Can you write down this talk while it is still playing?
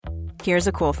Here's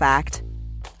a cool fact.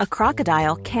 A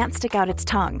crocodile can't stick out its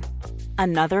tongue.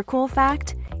 Another cool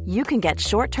fact, you can get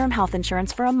short-term health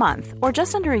insurance for a month or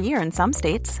just under a year in some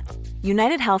states.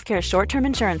 United Healthcare short-term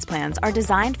insurance plans are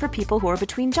designed for people who are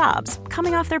between jobs,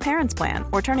 coming off their parents' plan,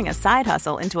 or turning a side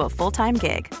hustle into a full-time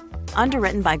gig.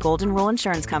 Underwritten by Golden Rule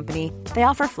Insurance Company, they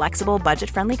offer flexible,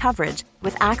 budget-friendly coverage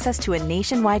with access to a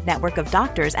nationwide network of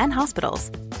doctors and hospitals.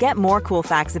 Get more cool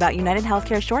facts about United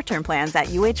Healthcare short-term plans at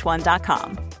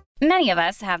uh1.com. Many of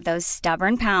us have those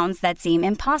stubborn pounds that seem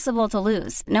impossible to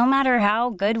lose, no matter how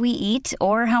good we eat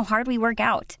or how hard we work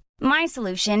out. My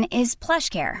solution is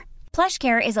PlushCare.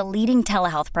 PlushCare is a leading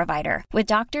telehealth provider with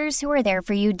doctors who are there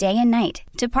for you day and night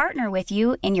to partner with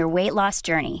you in your weight loss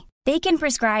journey. They can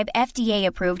prescribe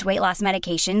FDA-approved weight loss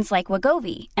medications like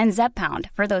Wegovy and Zepbound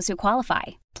for those who qualify.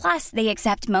 Plus, they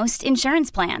accept most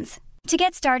insurance plans. To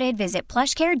get started, visit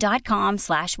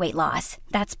plushcare.com/weightloss.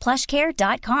 That's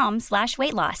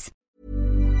plushcare.com/weightloss.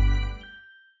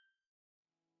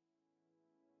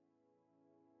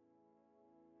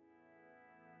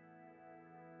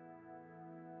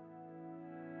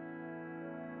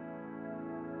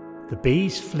 The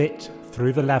bees flit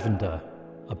through the lavender,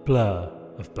 a blur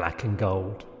of black and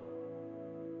gold.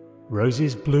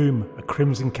 Roses bloom a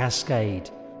crimson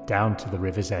cascade down to the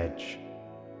river's edge.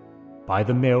 By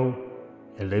the mill,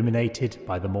 illuminated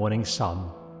by the morning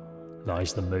sun,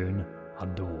 lies the moon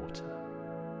underwater.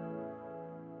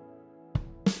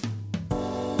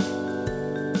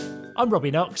 I'm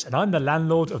Robbie Knox, and I'm the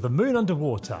landlord of the Moon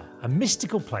Underwater, a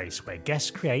mystical place where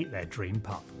guests create their dream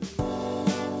pub.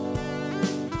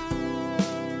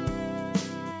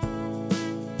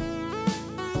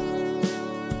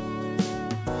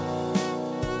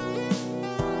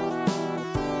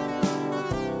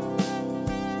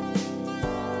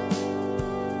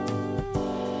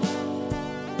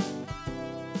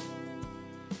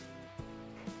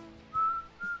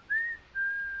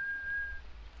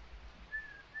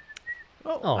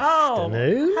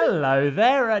 Afternoon. Hello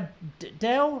there,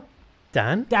 Del.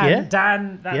 Dan.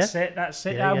 Dan. That's it.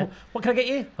 Yeah. What can I get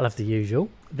you? I'll have the usual.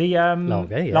 The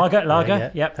lager. Yeah.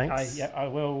 Lager. Yep. Thanks. I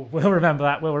will. We'll remember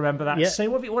that. Yeah. So,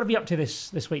 what have you up to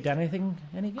this week, Dan? Anything?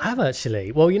 I have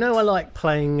actually. Well, I like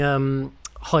playing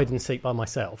hide and seek by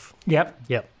myself.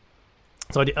 Yep.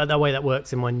 So the way that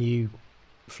works in my new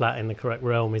flat in the correct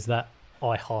realm is that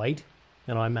I hide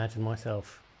and I imagine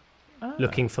myself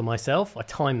looking for myself. I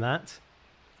time that,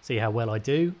 see how well I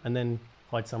do, and then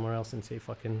hide somewhere else and see if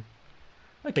I can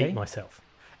beat myself.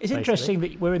 It's interesting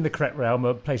that we're in the correct realm,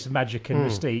 a place of magic and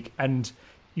mystique, and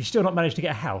you've still not managed to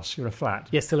get a house. You're a flat.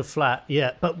 Yeah, still a flat.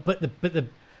 Yeah, but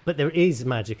there is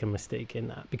magic and mystique in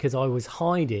that, because I was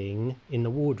hiding in the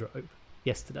wardrobe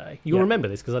yesterday. You'll remember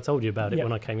this because I told you about it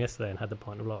when I came yesterday and had the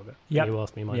pint of lager. Yeah, you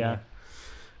asked me my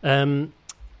name.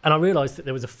 And I realised that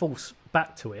there was a false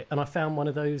back to it, and I found one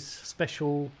of those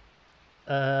special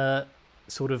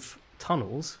sort of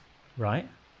tunnels, right,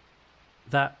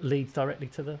 that leads directly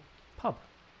to the pub.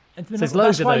 And so there's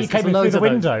loads of those. You came in through the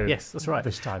window. Yes, that's right.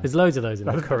 This time, there's loads of those in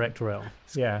the correct realm.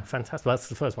 Yeah, fantastic. Well, that's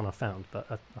the first one I found, but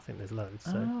I think there's loads.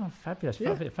 So. Oh, fabulous!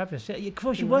 Yeah, of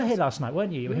course, you were here last night,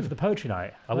 weren't you? You were here for the poetry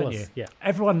night. I was. You? Yeah.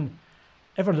 Everyone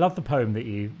loved the poem that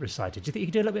you recited. Do you think you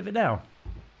could do a little bit of it now?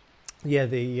 Yeah.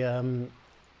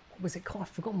 What was it called? I've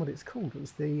forgotten what it's called. It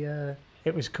was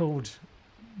It was called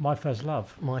My First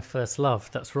Love. My First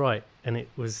Love. That's right. And it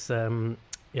was about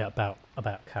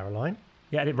Caroline.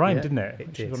 Yeah, and it rhymed, didn't it?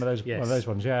 It did. One of those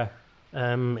ones. Yeah.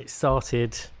 It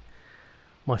started.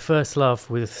 My first love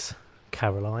with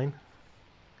Caroline.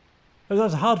 That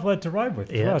was a hard word to rhyme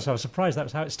with as well, so I was surprised that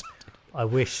was how it started. I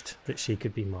wished that she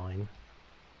could be mine.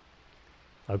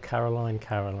 Oh, Caroline,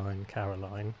 Caroline,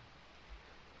 Caroline.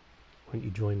 Won't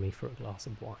you join me for a glass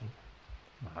of wine?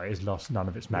 Oh, it has lost none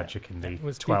of its magic in the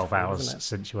was 12 hours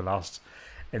since you were last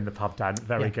in the pub, Dan.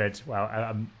 Very good.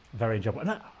 Well, very enjoyable.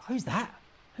 And who's that?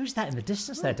 Who's that in the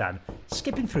distance there, Dan?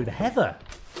 Skipping through the heather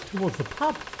towards the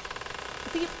pub. I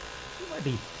think it might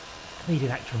be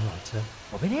comedian, actor and writer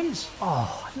Robin Ince.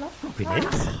 Oh, I love Robin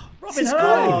Ince. Robin Ince.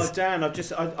 Oh, Dan, I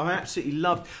absolutely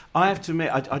loved. I have to admit,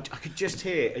 I could just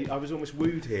hear. I was almost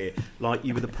wooed here, like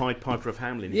you were the Pied Piper of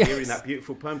Hamelin, hearing that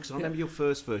beautiful poem. Because I remember your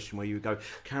first version where you would go,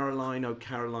 "Caroline, oh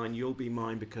Caroline, you'll be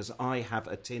mine because I have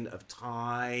a tin of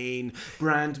Tyne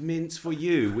brand mints for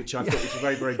you," which I thought was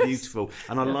very, very beautiful.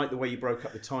 And I like the way you broke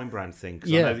up the Tyne brand thing,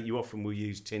 because I know that you often will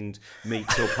use tinned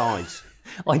meats or pies.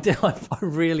 I do. I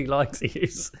really like to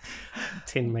use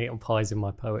tinned meat and pies in my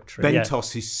poetry.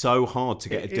 Bentos is so hard to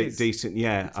get a decent.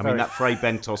 I mean, that Frey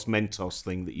Bentos Mentos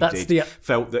thing that you did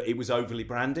felt that it was overly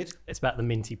branded. It's about the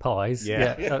minty pies.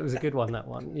 Yeah, that was a good one. That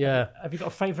one. Yeah. Have you got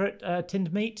a favourite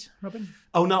tinned meat, Robin?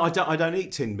 Oh no, I don't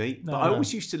eat tinned meat. No, but I no.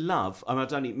 always used to love. I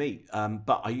don't eat meat.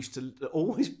 But I used to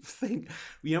always think,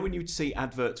 when you'd see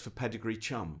adverts for pedigree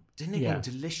chum, didn't it look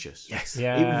delicious? Yes.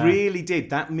 Yeah. It really did.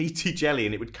 That meaty jelly,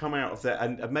 and it would come out of there.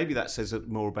 And maybe that says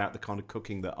more about the kind of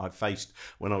cooking that I faced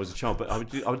when I was a child. But I would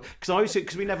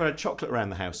because we never had chocolate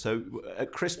around the house. So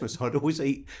at Christmas, I'd always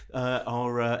eat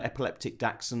our epileptic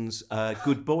Dachshund's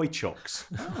Good Boy chocks.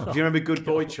 Do you remember Good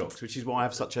Boy chocks? Which is why I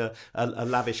have such a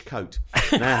lavish coat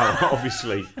now, obviously.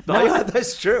 But yeah,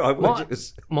 that's true.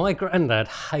 My granddad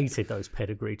hated those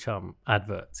pedigree chum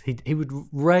adverts. He would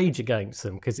rage against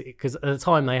them because at the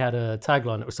time they had a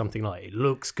tagline that was something like, it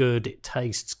looks good, it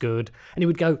tastes good. And he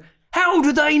would go, how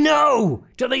do they know?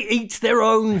 Do they eat their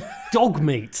own dog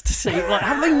meat to see? Like,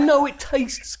 how do they know it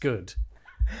tastes good?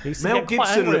 He used to Mel get quite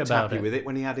Gibson angry looked about happy with it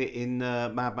when he had it in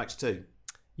Mad Max 2.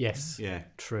 Yes. Yeah.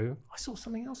 True. I saw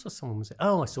something else where someone was...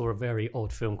 Oh, I saw a very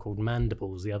odd film called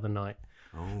Mandibles the other night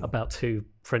about two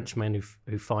Frenchmen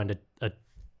who find a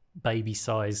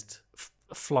baby-sized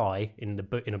fly in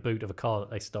a boot of a car that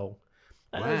they stole.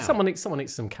 Wow. Someone eats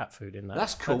some cat food in that.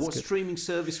 That's cool. What good. streaming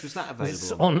service was that available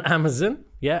It's on? on Amazon,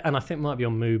 yeah, and I think it might be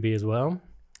on Mubi as well.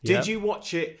 Did you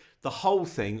watch it, the whole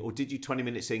thing, or did you 20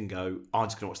 minutes in go, I'm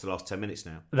just going to watch the last 10 minutes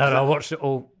now? No, I watched it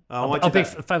all. Oh, I'm a big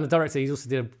fan of the director. He also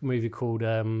did a movie called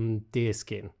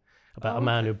Deerskin about a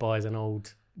man who buys an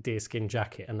old deerskin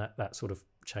jacket, and that sort of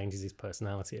changes his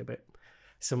personality a bit.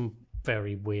 Some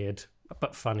very weird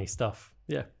but funny stuff.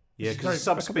 Yeah. Yeah, because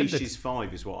Subspecies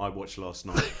 5 is what I watched last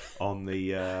night on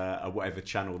the whatever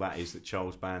channel that is that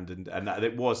Charles banned, and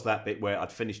it was that bit where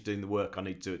I'd finished doing the work I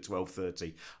need to at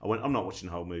 12:30. I went, I'm not watching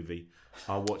the whole movie.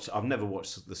 I've never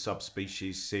watched the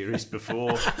Subspecies series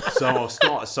before, so I'll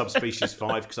start at Subspecies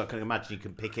 5 because I can imagine you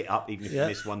can pick it up even if you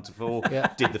miss 1 to 4.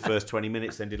 Yeah. Did the first 20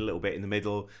 minutes, then did a little bit in the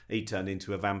middle. He turned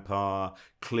into a vampire.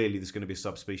 Clearly, there's going to be a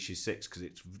Subspecies 6 because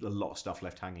it's a lot of stuff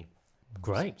left hanging.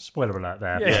 Great. Spoiler alert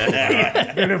there.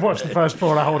 Yeah. You'll have watched the first 4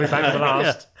 and I hold it back to the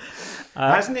last.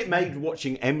 Hasn't it made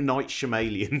watching M. Night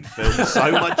Shyamalan films so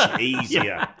much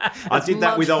easier? I did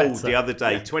that much with Old better. the other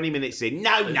day. 20 minutes in,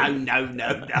 no.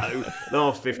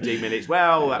 Last 15 minutes,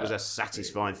 well, that was a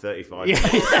satisfying 35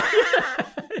 minutes.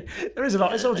 There is a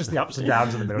lot. It's all just the ups and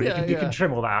downs in the middle. You can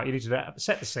trim all that out. You need to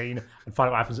set the scene and find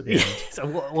out what happens at the end. So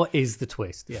what is the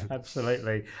twist? Yeah.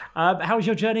 Absolutely. How was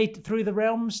your journey through the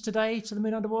realms today to the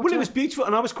Moon Underwater? Well, it was beautiful,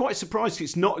 and I was quite surprised.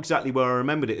 It's not exactly where I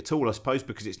remembered it at all, I suppose,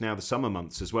 because it's now the summer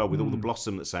months as well, with all the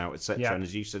blossom that's out, etc. Yeah. And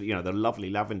as you said, the lovely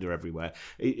lavender everywhere.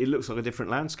 It looks like a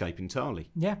different landscape entirely.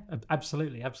 Yeah,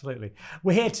 absolutely.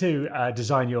 We're here to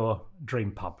design your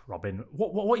dream pub, Robin.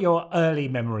 What are your early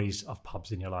memories of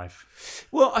pubs in your life?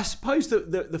 Well, I suppose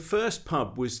that the first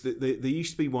pub was there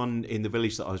used to be one in the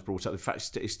village that I was brought up. In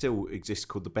fact, it still exists,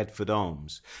 called the Bedford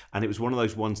Arms, and it was one of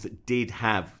those ones that did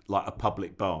have like a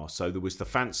public bar. So there was the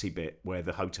fancy bit where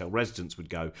the hotel residents would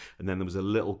go, and then there was a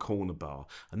little corner bar,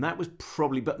 and that was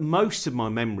probably. But most of my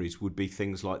memories would be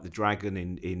things like the Dragon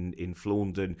in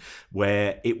Flaundon,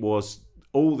 where it was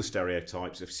all the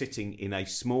stereotypes of sitting in a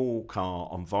small car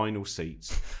on vinyl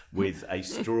seats with a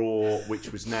straw,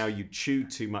 which was now you chewed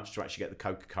too much to actually get the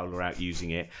Coca-Cola out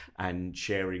using it, and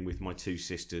sharing with my 2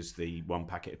 sisters the 1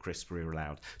 packet of crisps we were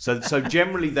allowed. So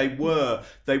generally they were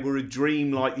a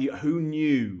dream. Like, who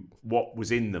knew what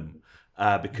was in them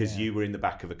because you were in the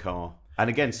back of a car. And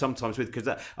again, sometimes because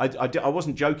I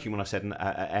wasn't joking when I said an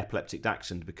epileptic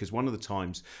dachshund, because one of the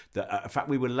times that, in fact,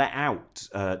 we were let out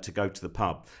to go to the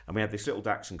pub, and we had this little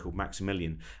dachshund called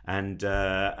Maximilian, and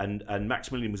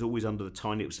Maximilian was always under the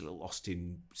tiny. It was a little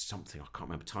Austin something, I can't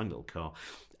remember, tiny little car,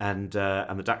 and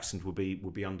the dachshund would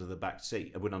be under the back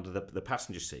seat, under the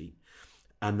passenger seat.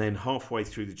 And then halfway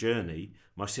through the journey,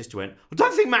 my sister went, I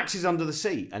don't think Max is under the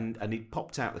seat. And he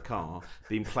popped out the car,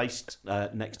 being placed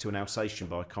next to an Alsatian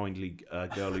by a kindly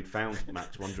girl who'd found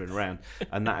Max wandering around.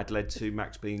 And that had led to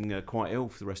Max being quite ill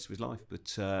for the rest of his life.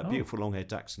 But beautiful long-haired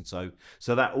Dachshund. So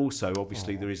that also,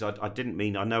 obviously, there is... I didn't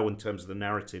mean... I know in terms of the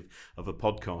narrative of a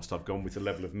podcast, I've gone with the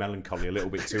level of melancholy a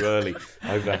little bit too early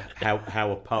over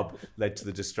how a pub led to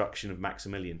the destruction of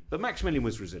Maximilian. But Maximilian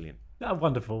was resilient. A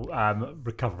wonderful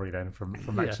recovery then from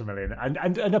Maximilian,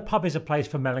 and a pub is a place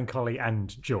for melancholy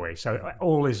and joy. So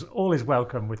all is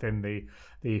welcome within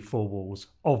the 4 walls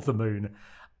of the Moon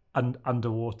and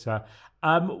underwater.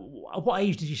 What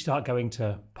age did you start going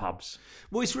to pubs?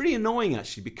 Well, it's really annoying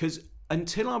actually, because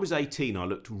until I was 18, I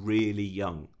looked really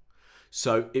young,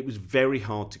 so it was very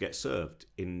hard to get served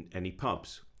in any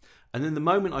pubs. And then the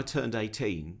moment I turned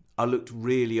 18, I looked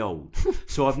really old.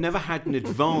 So I've never had an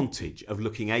advantage of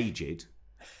looking aged,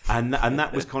 And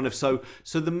that was kind of so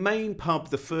the main pub,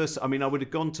 the first, I mean, I would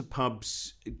have gone to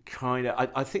pubs kind of,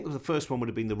 I think the first one would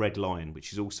have been the Red Lion,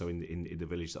 which is also in the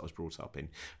village that I was brought up in,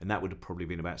 and that would have probably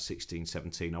been about 16,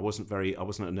 17. I wasn't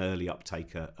an early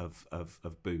uptaker of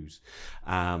booze,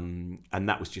 and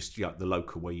that was just the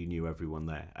local where you knew everyone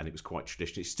there, and it was quite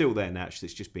traditional. It's still there now, actually.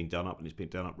 It's just been done up, and it's been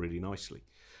done up really nicely.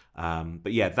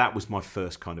 But yeah, that was my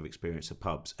first kind of experience of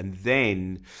pubs, and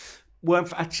then. Well, in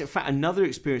fact, another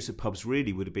experience at pubs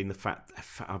really would have been the fact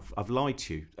I've lied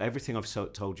to you. Everything I've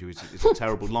told you is a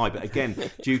terrible lie. But again,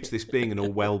 due to this being an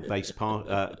all-well-based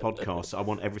podcast, I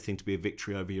want everything to be a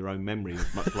victory over your own memory,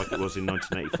 much like it was in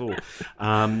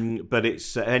 1984. But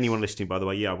it's anyone listening, by the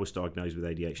way, I was diagnosed with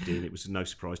ADHD, and it was no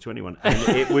surprise to anyone.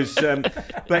 And it was,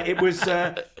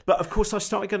 but of course, I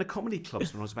started going to comedy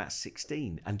clubs when I was about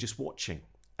 16 and just watching,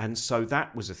 and so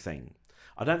that was a thing.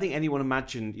 I don't think anyone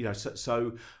imagined,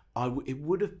 it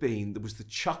would have been, there was the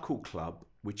Chuckle Club,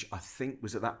 which I think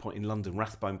was at that point in London,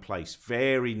 Rathbone Place,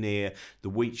 very near the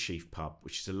Wheatsheaf pub,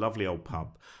 which is a lovely old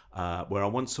pub, where I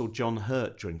once saw John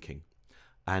Hurt drinking.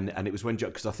 And it was when,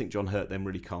 because I think John Hurt then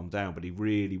really calmed down, but he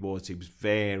was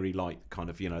very like kind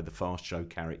of, the Fast Show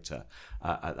character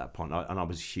at that point. And I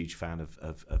was a huge fan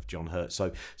of John Hurt.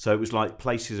 So it was like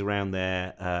places around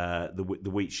there, the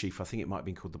Wheatsheaf, I think it might have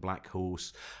been called the Black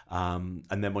Horse. And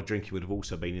then my drinking would have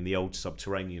also been in the old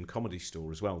Subterranean Comedy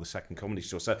Store as well, the second comedy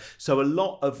store. So a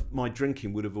lot of my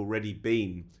drinking would have already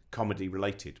been comedy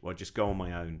related, where I'd just go on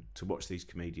my own to watch these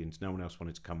comedians. No one else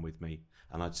wanted to come with me.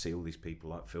 And I'd see all these people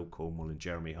like Phil Cornwall and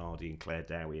Jeremy Hardy and Claire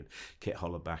Dowie and Kit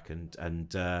Hollaback, and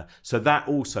so that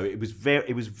also it was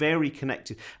very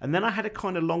connected. And then I had a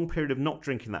kind of long period of not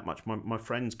drinking that much. My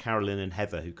friends Carolyn and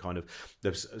Heather, who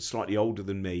they're slightly older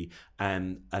than me,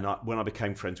 and when I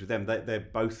became friends with them, they're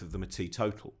both of them are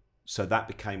teetotal. So that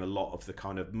became a lot of the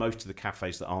kind of most of the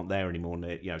cafes that aren't there anymore.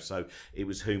 So it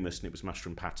was hummus and it was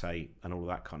mushroom pate and all of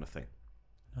that kind of thing.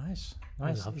 Nice.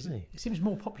 Lovely. It seems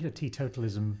more popular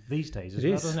teetotalism these days as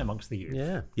well, doesn't it, amongst the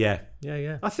youth? Yeah.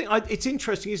 I think it's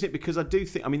interesting, isn't it? Because I do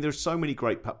think, there's so many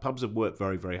great pubs have worked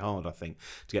very, very hard, I think,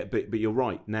 to get. But you're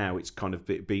right. Now it's kind of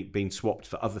been swapped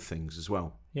for other things as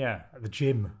well. Yeah, the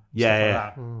gym.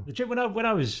 Yeah. Like the gym. When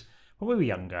we were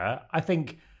younger, I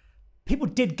think people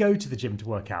did go to the gym to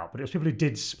work out, but it was people who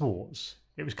did sports.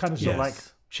 It was kind of sort of like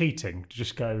cheating to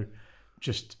just go,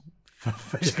 for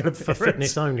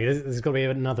fitness only. There's got to be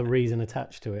another reason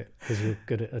attached to it because you're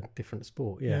good at a different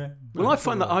sport. Yeah. Well, I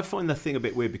find the thing a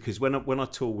bit weird because when I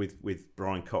tour with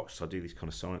Brian Cox, I do these kind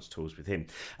of science tours with him,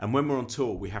 and when we're on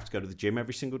tour, we have to go to the gym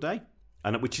every single day.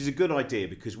 And which is a good idea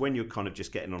because when you're kind of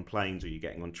just getting on planes or you're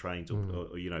getting on trains or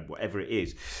whatever it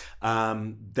is,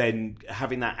 then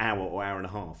having that hour or hour and a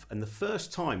half. And the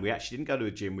first time we actually didn't go to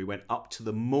a gym, we went up to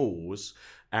the moors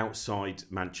outside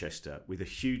Manchester with a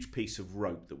huge piece of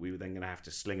rope that we were then going to have to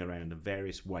sling around and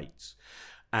various weights.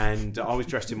 And I was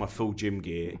dressed in my full gym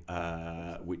gear,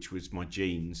 which was my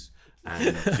jeans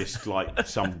and just like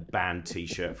some band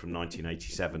T-shirt from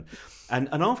 1987. And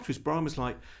afterwards, Brian was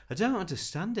like, I don't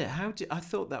understand it. I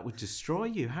thought that would destroy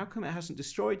you. How come it hasn't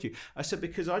destroyed you? I said,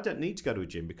 because I don't need to go to a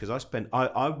gym because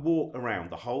I walk around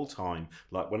the whole time.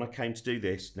 Like when I came to do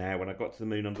this now, when I got to the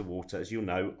moon underwater, as you'll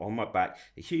know, on my back,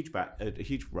 a huge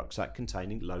rucksack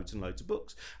containing loads and loads of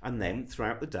books. And then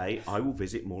throughout the day, I will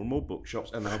visit more and more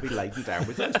bookshops and I'll be laden down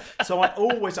with those. So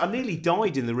I nearly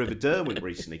died in the River Derwent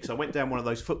recently because I went down one of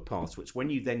those footpaths, which when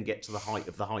you then get to the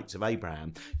heights of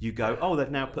Abraham, you go, oh,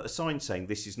 they've now put a sign saying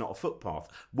this is not a footpath.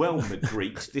 Well, the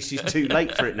Greeks, this is too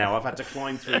late for it now. I've had to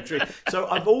climb through a tree. So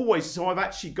I've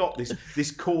actually got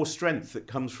this core strength that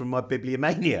comes from my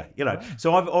bibliomania,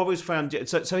 So I've always found,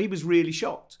 so he was really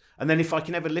shocked. And then if I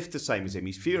can ever lift the same as him,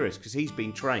 he's furious because he's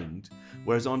been trained,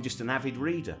 whereas I'm just an avid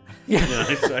reader.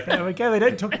 So. There we go. They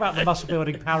don't talk about the muscle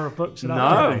building power of books.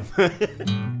 No.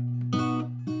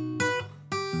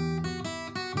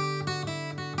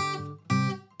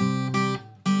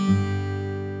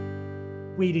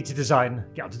 We need to get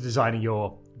on to designing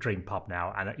your dream pub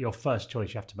now, and your first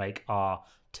choice you have to make are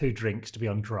 2 drinks to be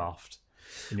on draft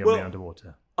in your Moon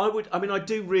Underwater. I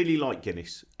do really like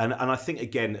Guinness. And I think,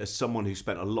 again, as someone who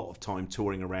spent a lot of time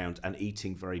touring around and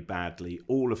eating very badly,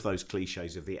 all of those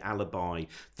cliches of the alibi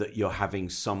that you're having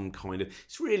some kind of...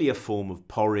 It's really a form of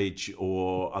porridge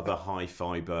or other high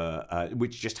fibre,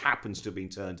 which just happens to have been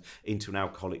turned into an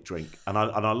alcoholic drink. And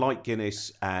I like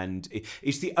Guinness, and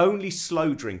it's the only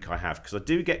slow drink I have, because I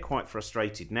do get quite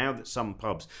frustrated. Now that some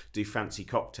pubs do fancy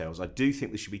cocktails, I do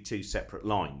think there should be 2 separate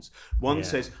lines. One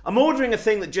says, I'm ordering a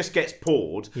thing that just gets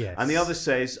poured, Yes. And the other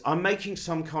says, I'm making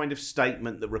some kind of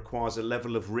statement that requires a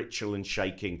level of ritual and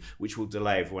shaking which will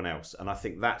delay everyone else. And I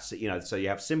think that's, so you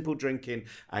have simple drinking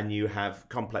and you have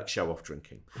complex show-off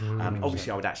drinking.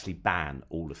 Obviously, I would actually ban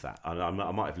all of that. I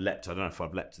might have leapt. I don't know if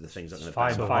I've leapt to the things I'm going to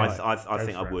ban. But I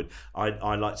think I would.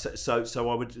 I like so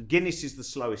I would. Guinness is the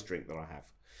slowest drink that I have.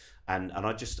 And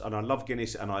I love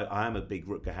Guinness, and I am a big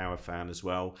Rutger Hauer fan as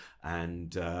well,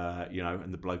 and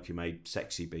and the bloke who made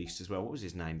Sexy Beast as well. What was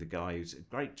his name? The guy who's a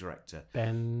great director.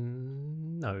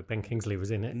 Ben Kingsley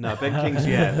was in it. No, Ben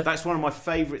Kingsley. Yeah, that's one of my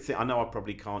favourite things. I know I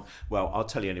probably can't. Well, I'll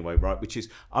tell you anyway, right? Which is,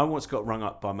 I once got rung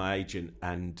up by my agent,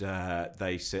 and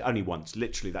they said, only once.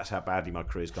 Literally, that's how badly my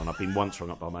career's gone. I've been once rung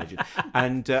up by my agent,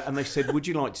 and they said, would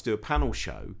you like to do a panel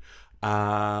show?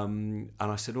 And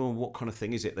I said, oh, what kind of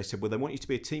thing is it? They said, well, they want you to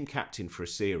be a team captain for a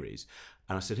series.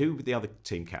 And I said, who would the other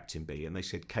team captain be? And they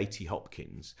said, Katie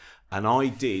Hopkins. And I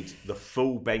did the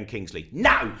full Ben Kingsley.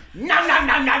 No, no, no,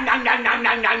 no, no, no, no, no,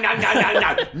 no, no, no, no, no,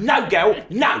 no, no, girl,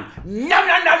 no, no,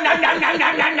 no, no, no, no, no,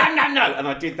 no, no, no, no, no. And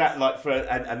I did that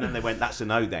and then they went, that's a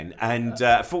no then. And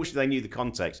fortunately, they knew the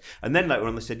context. And then later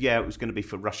on, they said, yeah, it was going to be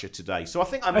for Russia Today. So I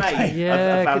think I made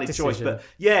a valid choice. But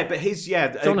his,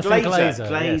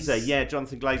 Glazer. Yeah,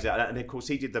 Jonathan Glazer. And of course,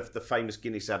 he did the famous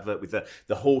Guinness advert with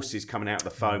the horses coming out of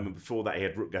the foam. And before that, he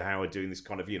had Rutger Hauer doing this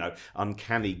kind of,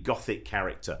 uncanny gothic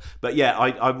character. But yeah,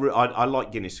 I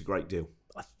like Guinness a great deal.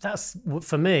 That's,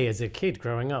 for me as a kid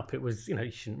growing up, it was,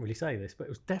 you shouldn't really say this, but it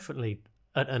was definitely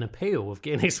an appeal of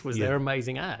Guinness was their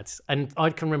amazing ads. And I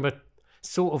can remember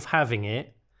sort of having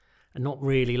it and not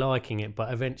really liking it,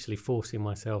 but eventually forcing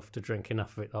myself to drink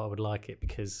enough of it that I would like it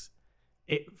because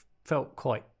it felt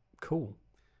quite cool.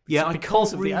 Yeah, I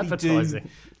can't of really the advertising. do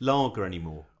lager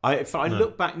anymore. If I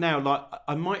look back now, like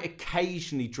I might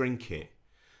occasionally drink it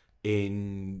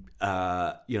in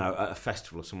at a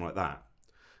festival or something like that,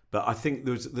 but I think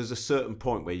there's a certain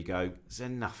point where you go, there's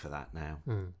enough of that now,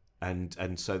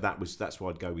 and so that's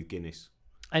why I'd go with Guinness.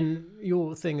 And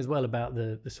your thing as well about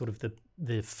the sort of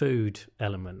the food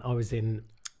element. I was in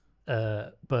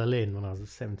Berlin when I was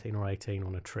 17 or 18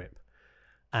 on a trip,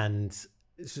 and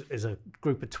it's a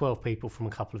group of 12 people from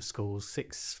a couple of schools,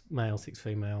 6 male, 6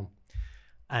 female,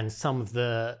 and some of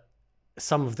the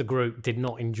group did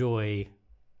not enjoy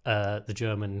the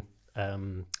German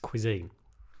cuisine,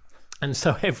 and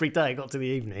so every day it got to the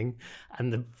evening,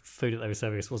 and the food that they were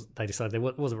serving us they decided it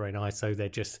wasn't very nice, so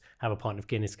they'd just have a pint of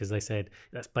Guinness because they said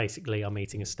that's basically I'm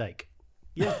eating a steak.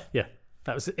 Yeah.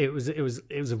 That was it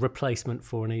was a replacement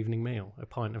for an evening meal, a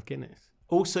pint of Guinness.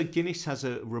 Also, Guinness has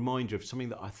a reminder of something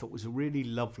that I thought was a really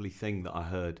lovely thing that I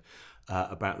heard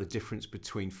about the difference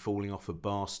between falling off a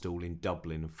bar stool in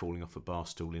Dublin and falling off a bar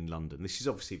stool in London. This is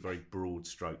obviously very broad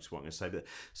strokes, what I'm going to say, but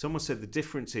someone said the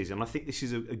difference is, and I think this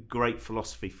is a great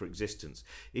philosophy for existence,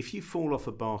 if you fall off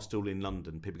a bar stool in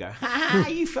London, people go, ha,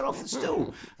 you fell off the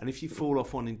stool. And if you fall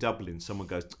off one in Dublin, someone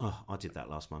goes, oh, I did that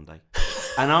last Monday.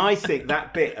 And I think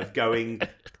that bit of going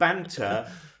banter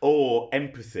or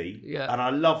empathy, and I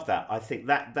love that. I think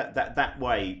that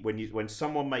way, when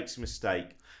someone makes a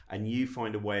mistake and you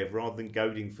find a way of, rather than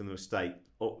goading from the mistake,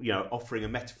 or, offering a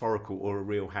metaphorical or a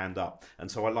real hand up.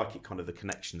 And so I like it, kind of the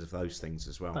connections of those things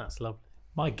as well. That's lovely.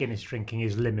 My Guinness drinking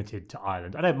is limited to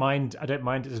Ireland. I don't mind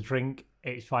it as a drink.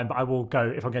 It's fine, but I will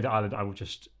go, if I'm going to Ireland, I will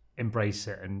just embrace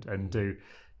it and do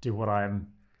what I'm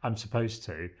supposed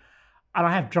to. And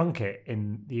I have drunk it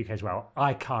in the UK as well.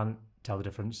 I can't tell the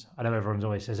difference. I know everyone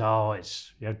always says, oh,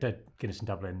 it's Guinness in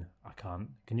Dublin. I can't.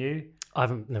 Can you?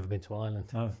 I've never been to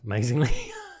Ireland,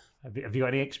 amazingly. Have you got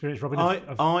any experience, Robin?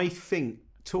 I think,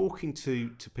 talking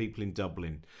to people in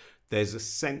Dublin, there's a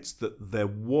sense that there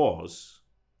was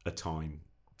a time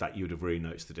that you would have really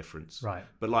noticed the difference. Right.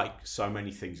 But like so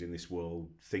many things in this world,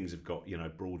 things have got,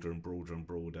 broader and broader and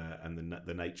broader, and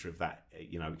the nature of that,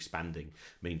 expanding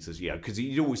means there's, because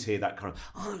you always hear that kind of,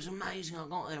 oh, it was amazing, I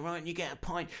got there, right, and you get a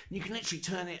pint, and you can literally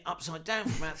turn it upside down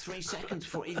for about 3 seconds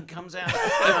before it even comes out.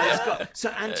 It's got so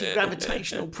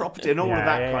anti-gravitational property and all of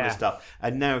that kind of stuff.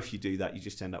 And now if you do that, you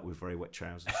just end up with very wet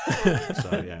trousers.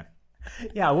 So, yeah.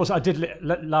 Yeah, I did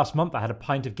last month. I had a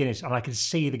pint of Guinness, and I could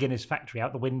see the Guinness factory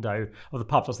out the window of the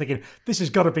pub. So I was thinking, this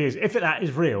has got to be, if that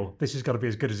is real, this has got to be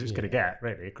as good as it's going to get,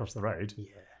 really, across the road. Yeah.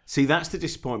 See, that's the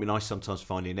disappointment I sometimes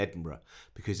find in Edinburgh,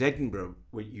 because Edinburgh,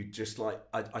 where you just like,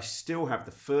 I still have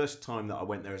the first time that I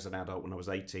went there as an adult when I was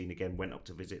 18, again, went up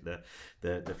to visit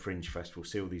the Fringe Festival,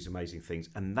 see all these amazing things,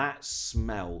 and that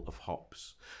smell of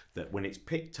hops, that when it's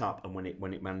picked up and when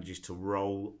it manages to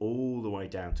roll all the way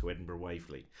down to Edinburgh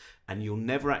Waverley, and you'll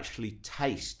never actually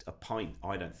taste a pint,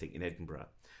 I don't think, in Edinburgh,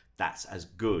 that's as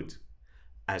good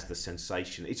as the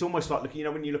sensation. It's almost like looking,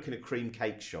 when you look in a cream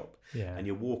cake shop and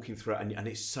you're walking through it and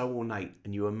it's so ornate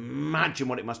and you imagine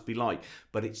what it must be like,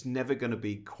 but it's never going to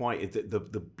be quite,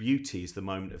 the beauty is the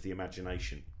moment of the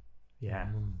imagination. Yeah,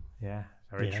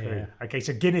 very true. Yeah. Okay,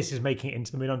 so Guinness is making it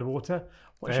into the moon underwater.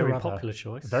 What's very your popular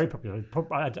choice. Very popular.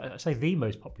 I'd say the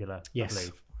most popular, yes. I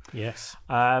believe. Yes.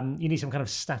 You need some kind of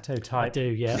stato type. I do,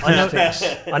 yeah.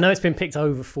 I know it's been picked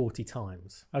over 40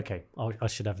 times. Okay. I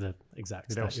should have the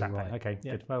exact stat. You're right. Okay,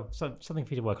 good. Well, something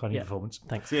for you to work on in your performance.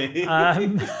 Thanks.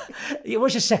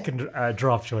 What's your second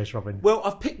draft choice, Robin? Well,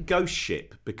 I've picked Ghost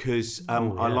Ship because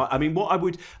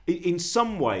in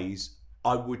some ways,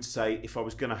 I would say if I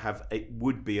was going to have, it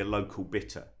would be a local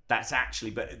bitter. That's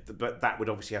actually, but that would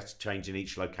obviously have to change in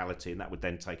each locality, and that would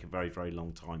then take a very, very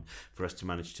long time for us to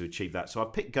manage to achieve that. So I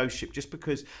picked Ghost Ship just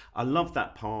because I love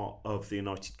that part of the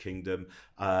United Kingdom.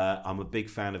 I'm a big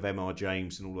fan of M.R.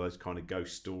 James and all those kind of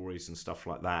ghost stories and stuff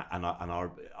like that. And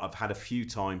I've had a few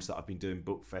times that I've been doing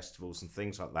book festivals and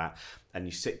things like that. And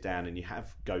you sit down and you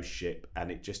have Ghost Ship,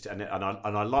 and it just and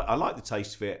I like the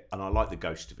taste of it, and I like the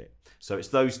ghost of it. So it's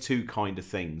those two kind of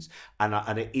things,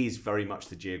 and it is very much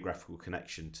the geographical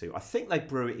connection to. I think they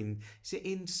brew it in. Is it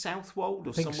in Southwold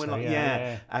or somewhere so, like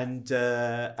yeah. And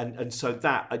so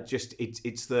that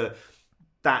it's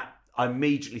that. I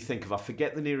immediately think of, I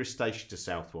forget the nearest station to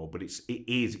Southwold, but it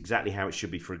is exactly how it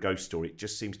should be for a ghost story. It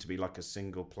just seems to be like a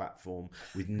single platform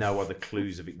with no other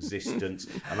clues of existence.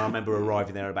 And I remember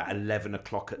arriving there about 11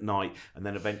 o'clock at night, and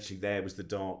then eventually there was the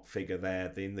dark figure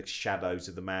there in the shadows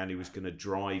of the man who was going to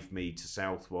drive me to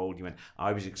Southwold. You went,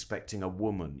 I was expecting a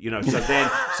woman,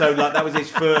 so that was his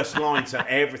first line to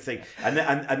everything. And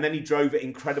then he drove at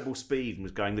incredible speed and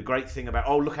was going, the great thing about,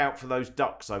 look out for those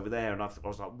ducks over there. And I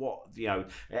was like, what?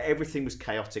 Everything was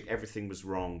chaotic, everything was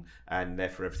wrong, and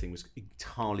therefore everything was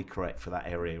entirely correct for that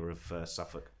area of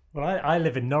Suffolk. Well, I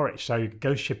live in Norwich, so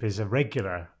Ghost Ship is a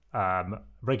regularly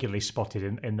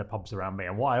spotted in the pubs around me.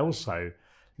 And what I also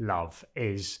love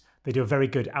is they do a very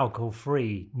good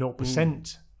alcohol-free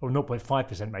 0% or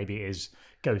 0.5% maybe it is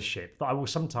Ghost Ship. But I will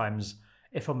sometimes,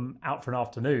 if I'm out for an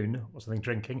afternoon or something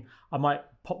drinking, I might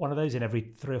pop one of those in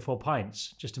every 3 or 4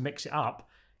 pints just to mix it up.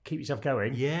 Keep yourself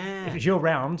going. Yeah. If it's your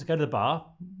round, go to the bar.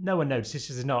 No one notices.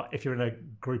 This is not if you're in a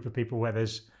group of people where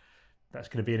that's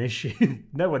going to be an issue.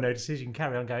 No one notices. You can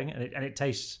carry on going, and it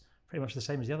tastes pretty much the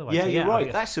same as the other one. Yeah, so, you're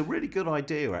right. That's a really good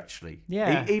idea, actually.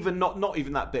 Yeah. Even not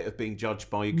even that bit of being judged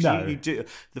by you. No. You do,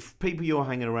 the people you're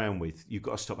hanging around with, you've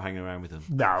got to stop hanging around with them.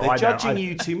 No, they're judging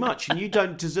you too much, and you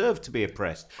don't deserve to be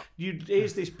oppressed.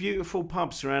 Here's this beautiful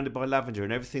pub surrounded by lavender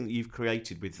and everything that you've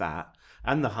created with that.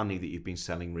 And the honey that you've been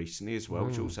selling recently as well,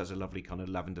 which also has a lovely kind of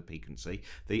lavender piquancy.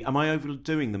 Am I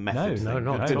overdoing the method thing? No,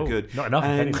 not good, at all. Good. Not enough.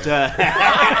 And, but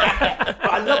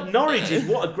I love Norwich.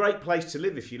 What a great place to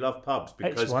live if you love pubs,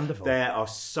 because it's wonderful. There are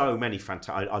so many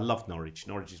fantastic. I love Norwich.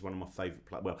 Norwich is one of my favourite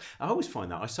places. Well, I always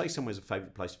find that I say somewhere's a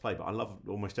favourite place to play, but I love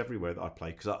almost everywhere that I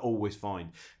play because I always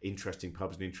find interesting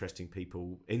pubs and interesting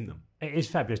people in them. It is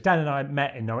fabulous. Dan and I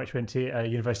met in Norwich. Went to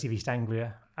University of East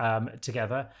Anglia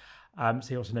together. So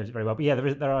he also knows it very well. But yeah,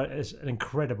 there is an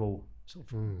incredible sort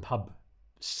of pub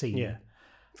scene. Yeah,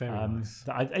 very nice.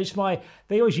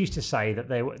 They always used to say that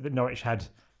Norwich had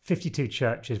 52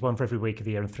 churches, one for every week of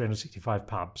the year, and 365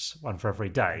 pubs, one for every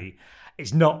day.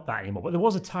 It's not that anymore. But there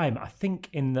was a time, I think,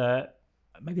 in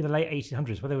maybe the late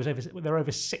 1800s, where there were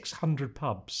over 600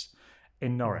 pubs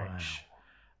in Norwich. Wow.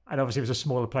 And obviously, it was a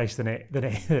smaller place than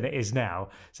it is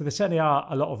now. So there certainly are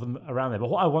a lot of them around there. But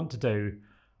what I want to do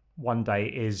one day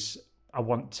is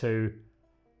maybe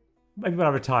when I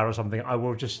retire or something, I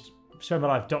will just spend my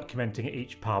life documenting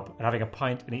each pub and having a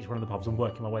pint in each one of the pubs and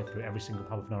working my way through every single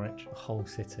pub of Norwich. The whole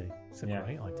city. It's a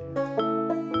great idea.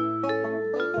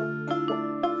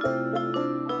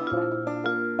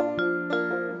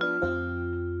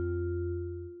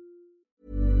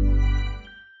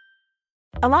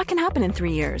 A lot can happen in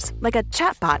 3 years, like a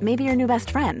chatbot may be your new best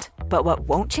friend. But what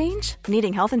won't change?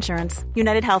 Needing health insurance.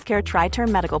 United Healthcare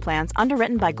Tri-Term Medical Plans,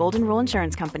 underwritten by Golden Rule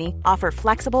Insurance Company, offer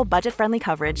flexible, budget-friendly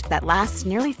coverage that lasts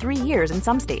nearly 3 years in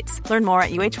some states. Learn more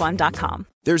at uh1.com.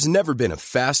 There's never been a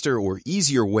faster or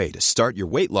easier way to start your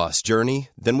weight loss journey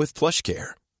than with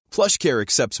PlushCare. PlushCare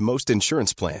accepts most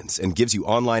insurance plans and gives you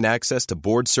online access to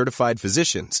board-certified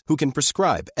physicians who can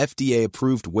prescribe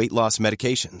FDA-approved weight loss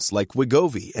medications like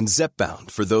Wegovy and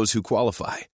Zepbound for those who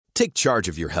qualify. Take charge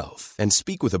of your health and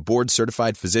speak with a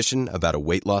board-certified physician about a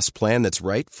weight loss plan that's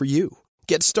right for you.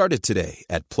 Get started today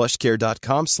at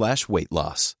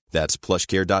plushcare.com/weightloss. That's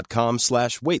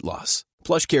plushcare.com/weightloss.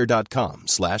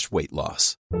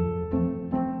 plushcare.com/weightloss.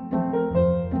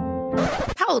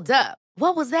 Hold up.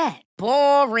 What was that?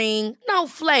 Boring. No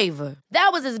flavor. That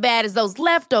was as bad as those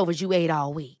leftovers you ate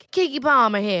all week. Keke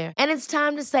Palmer here, and it's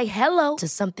time to say hello to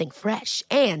something fresh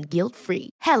and guilt-free.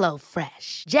 Hello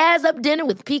Fresh. Jazz up dinner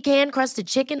with pecan-crusted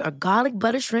chicken or garlic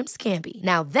butter shrimp scampi.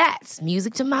 Now that's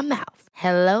music to my mouth.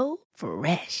 Hello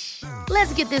Fresh.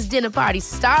 Let's get this dinner party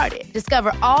started.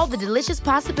 Discover all the delicious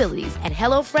possibilities at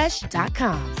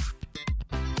hellofresh.com.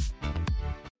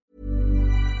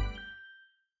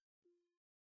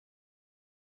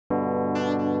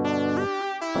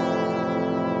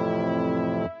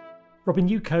 Robin,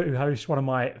 you co-host one of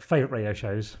my favourite radio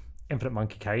shows, Infinite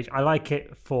Monkey Cage. I like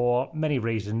it for many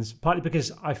reasons, partly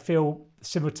because I feel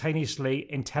simultaneously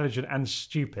intelligent and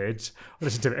stupid.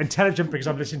 Listen to it. Intelligent because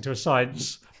I'm listening to a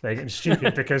science thing, and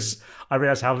stupid because I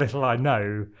realise how little I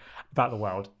know about the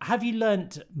world. Have you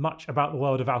learnt much about the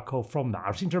world of alcohol from that?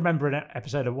 I seem to remember an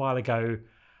episode a while ago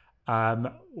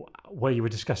where you were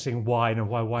discussing wine and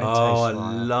why wine tastes like.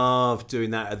 I love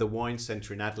doing that at the Wine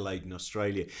Centre in Adelaide in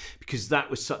Australia, because that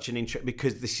was such an interest,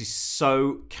 because this is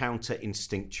so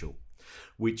counter-instinctual,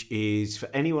 which is, for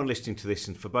anyone listening to this,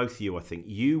 and for both you, I think,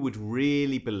 you would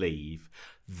really believe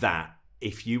that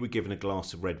if you were given a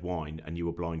glass of red wine and you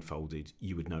were blindfolded,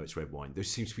 you would know it's red wine. There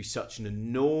seems to be such an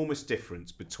enormous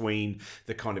difference between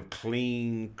the kind of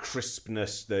clean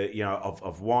crispness,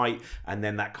 of white, and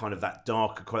then that kind of that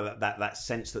darker colour, that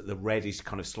sense that the red is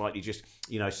kind of slightly just,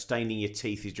 staining your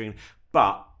teeth is drinking.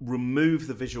 But remove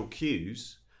the visual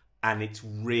cues, and it's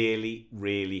really,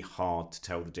 really hard to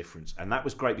tell the difference. And that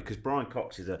was great because Brian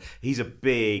Cox he's a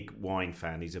big wine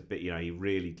fan. He's a bit, he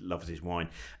really loves his wine.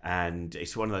 And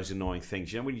it's one of those annoying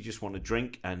things, when you just want to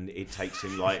drink and it takes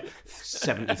him like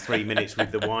 73 minutes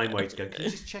with the wine where he's going, can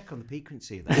you just check on the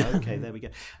piquancy of that? Okay, there we go.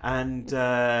 And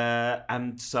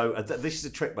so this is a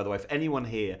trick, by the way. If anyone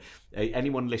here,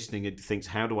 anyone listening and thinks,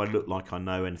 how do I look like I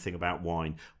know anything about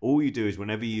wine? All you do is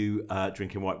whenever you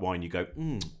drinking white wine, you go,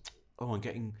 I'm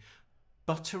getting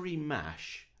buttery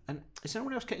mash. And is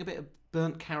anyone else getting a bit of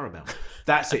burnt caramel?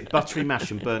 That's it, buttery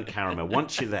mash and burnt caramel,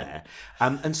 once you're there.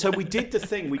 And so we did the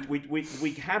thing.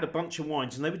 We had a bunch of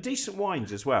wines, and they were decent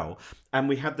wines as well. And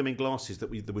we had them in glasses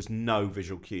that there was no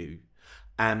visual cue.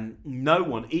 And no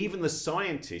one, even the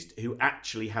scientist who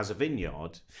actually has a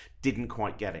vineyard, didn't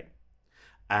quite get it.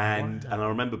 And I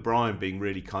remember Brian being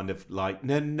really kind of like,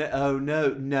 no,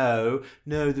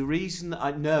 the reason that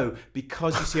I know,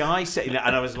 because you see, I said, and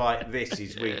I was like, we're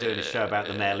doing a show about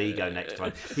the male ego next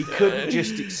time. He couldn't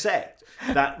just accept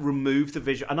that, remove the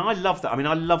visual. And I love that. I mean,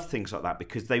 I love things like that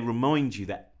because they remind you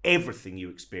that everything you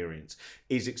experience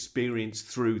is experienced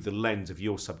through the lens of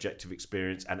your subjective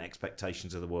experience and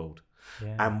expectations of the world.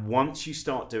 Yeah. And once you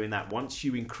start doing that, once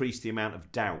you increase the amount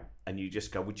of doubt, and you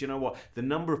just go, well, do you know what? The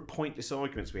number of pointless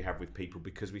arguments we have with people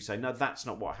because we say, no, that's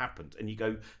not what happened. And you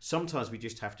go, sometimes we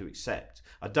just have to accept.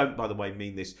 I don't, by the way,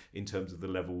 mean this in terms of the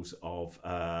levels of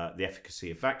the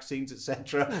efficacy of vaccines,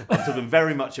 etc. I'm talking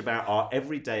very much about our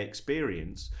everyday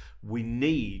experience. We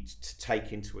need to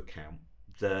take into account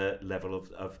the level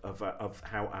of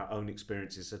how our own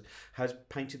experiences has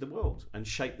painted the world and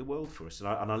shaped the world for us, and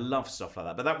I love stuff like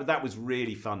that. But that was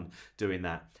really fun doing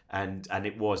that, and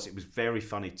it was very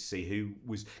funny to see who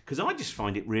was, because I just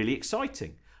find it really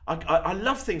exciting. I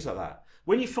love things like that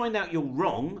when you find out you're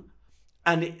wrong,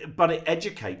 but it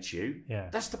educates you. Yeah,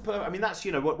 that's I mean, that's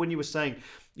when you were saying,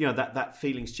 that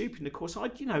feeling stupid. And of course,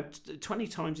 20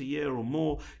 times a year or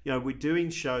more, we're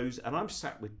doing shows, and I'm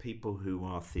sat with people who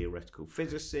are theoretical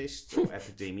physicists or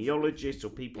epidemiologists or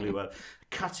people who are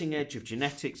cutting edge of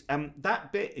genetics. And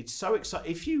that bit, it's so exciting.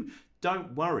 If you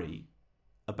don't worry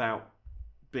about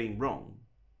being wrong,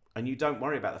 and you don't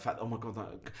worry about the fact, oh my God,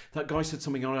 that guy said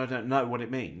something I don't know what it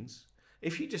means.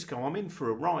 If you just go, I'm in for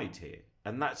a ride here.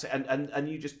 And that's and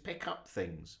you just pick up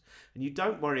things, and you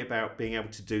don't worry about being able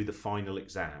to do the final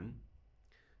exam.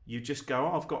 You just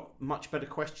go, I've got much better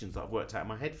questions that I've worked out in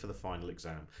my head for the final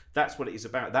exam. That's what it is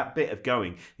about. That bit of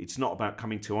going, it's not about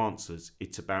coming to answers.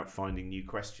 It's about finding new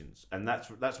questions. And that's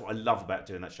what I love about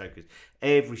doing that show, because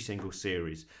every single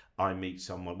series I meet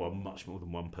someone, well, much more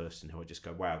than one person, who I just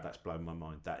go, wow, that's blown my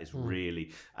mind. That is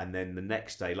really... And then the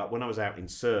next day, like when I was out in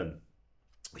CERN,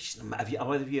 which is, have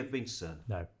either of you ever been to CERN?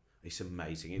 No. It's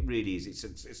amazing. It really is.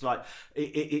 It's like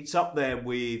it's up there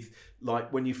with,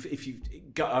 like, when if you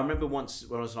go. I remember once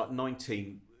when I was like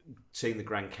 19, seeing the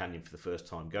Grand Canyon for the first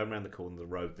time, going around the corner of the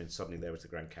road, and then suddenly there was the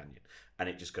Grand Canyon, and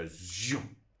it just goes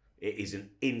zoom. It is an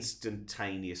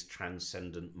instantaneous,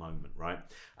 transcendent moment, right?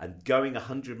 And going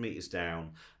 100 meters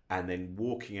down, and then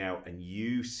walking out, and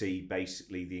you see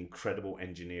basically the incredible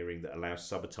engineering that allows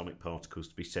subatomic particles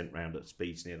to be sent round at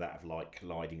speeds near that of light,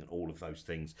 colliding, and all of those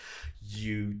things.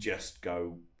 You just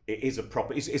go, It is a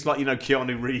proper. It's like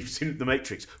Keanu Reeves in The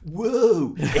Matrix.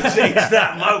 Whoa! It's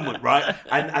that moment, right?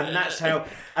 And that's how.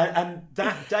 And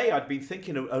that day, I'd been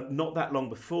thinking of, not that long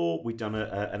before, we'd done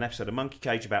an episode of Monkey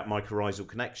Cage about mycorrhizal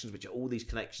connections, which are all these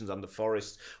connections under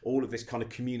forests, all of this kind of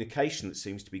communication that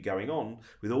seems to be going on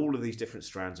with all of these different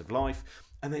strands of life.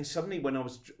 And then suddenly, when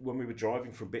we were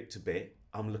driving from bit to bit,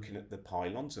 I'm looking at the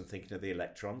pylons and thinking of the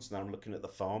electrons, and then I'm looking at the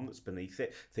farm that's beneath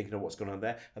it, thinking of what's going on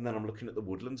there, and then I'm looking at the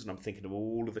woodlands and I'm thinking of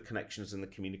all of the connections and the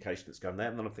communication that's going there,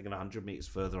 and then I'm thinking 100 metres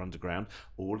further underground,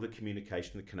 all of the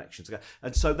communication and the connections.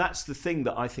 And so that's the thing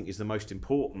that I think is the most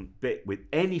important bit with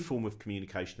any form of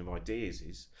communication of ideas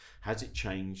is, has it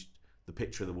changed the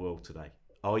picture of the world today?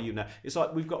 Are you now? It's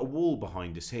like we've got a wall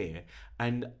behind us here,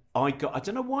 and I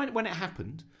don't know why when it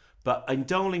happened, but in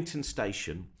Darlington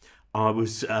Station,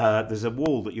 there's a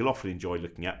wall that you'll often enjoy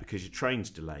looking at because your train's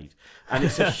delayed, and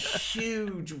it's a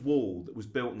huge wall that was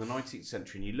built in the 19th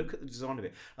century, and you look at the design of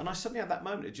it, and I suddenly had that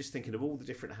moment of just thinking of all the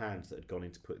different hands that had gone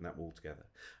into putting that wall together,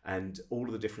 and all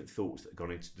of the different thoughts that had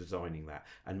gone into designing that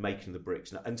and making the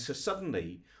bricks. And so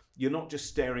suddenly you're not just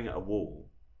staring at a wall,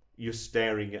 you're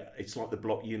staring at, it's like the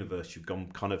block universe. You've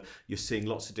gone you're seeing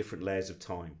lots of different layers of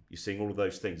time. You're seeing all of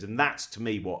those things. And that's, to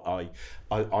me, what I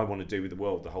want to do with the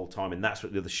world the whole time. And that's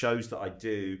what the shows that I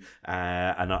do,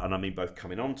 and I mean both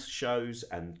coming on to shows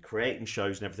and creating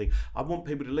shows and everything, I want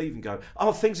people to leave and go,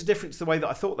 oh, things are different to the way that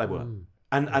I thought they were.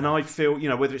 And I feel,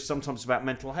 whether it's sometimes about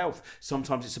mental health,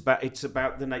 sometimes it's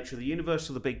about the nature of the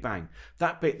universe or the Big Bang.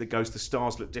 That bit that goes, the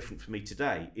stars look different for me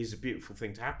today, is a beautiful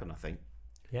thing to happen, I think.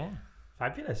 Yeah.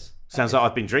 Fabulous. Sounds like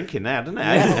I've been drinking now, doesn't it?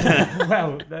 Yeah.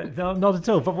 Well, not at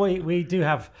all. But we do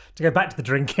have to go back to the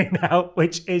drinking now,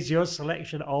 which is your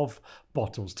selection of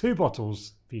bottles. 2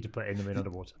 bottles for you to put in the middle of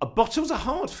the water. Bottles are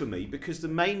hard for me because the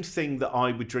main thing that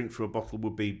I would drink from a bottle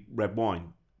would be red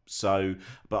wine. So,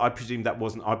 but I presumed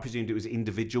it was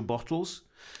individual bottles.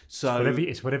 So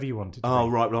it's whatever you wanted. Oh,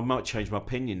 right. Well, I might change my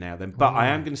opinion now then. But I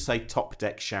am going to say Top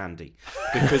Deck Shandy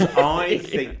because I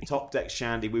think Top Deck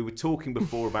Shandy, we were talking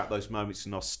before about those moments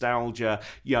of nostalgia.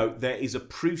 There is a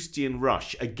Proustian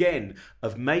rush, again,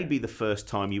 of maybe the first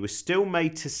time you were still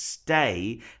made to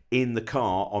stay in the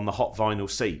car on the hot vinyl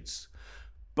seats,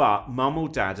 but mum or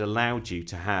dad allowed you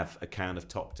to have a can of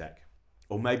Top Deck.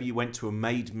 Or maybe you went to a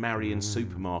Maid Marian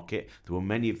supermarket. There were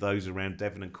many of those around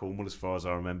Devon and Cornwall, as far as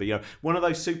I remember. One of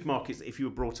those supermarkets that if you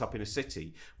were brought up in a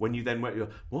city, when you then went, you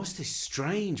go, what's this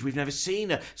strange? We've never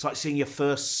seen it. It's like seeing your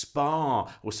first spa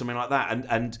or something like that.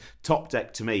 And Top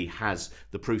Deck, to me, has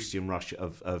the Proustian rush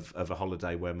of a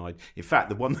holiday where in fact,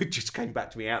 the one that just came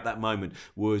back to me at that moment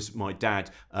was my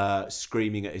dad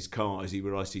screaming at his car as he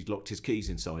realised he'd locked his keys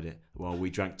inside it while we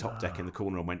drank Top Deck in the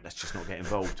corner and went, let's just not get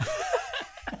involved.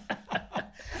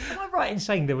 Am I right in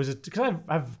saying there was because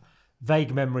I have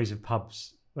vague memories of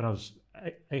pubs when I was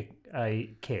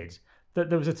a kid, that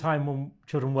there was a time when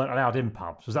children weren't allowed in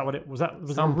pubs. Was that what it was?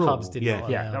 Some pubs didn't.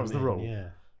 Yeah, that was the rule.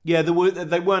 Yeah,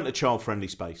 they weren't a child-friendly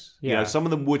space. Yeah. Some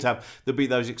of them would have. There'd be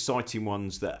those exciting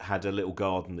ones that had a little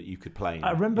garden that you could play in.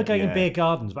 I remember going in beer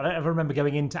gardens, but I don't ever remember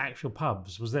going into actual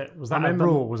pubs. Was that a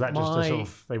rule? Or was that just a sort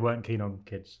of they weren't keen on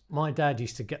kids? My dad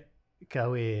used to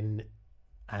go in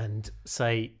and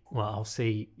say, well, I'll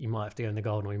see, you might have to go in the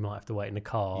garden or you might have to wait in the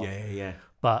car. Yeah.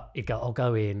 But I'll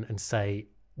go in and say,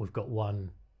 we've got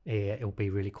one here, it'll be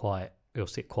really quiet. It'll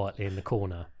sit quietly in the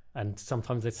corner. And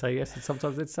sometimes they'd say yes and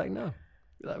sometimes they'd say no.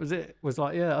 That was it. It was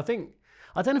like, I don't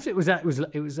know if it was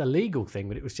a legal thing,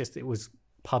 but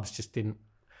pubs just didn't,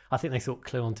 I think they thought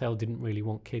clientele didn't really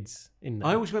want kids in there.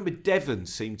 I always remember Devon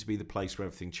seemed to be the place where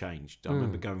everything changed. I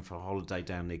remember going for a holiday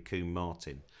down near Combe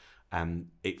Martin. And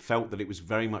it felt that it was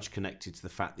very much connected to the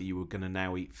fact that you were going to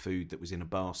now eat food that was in a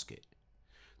basket.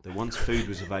 That once food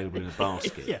was available in a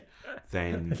basket,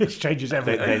 then this changes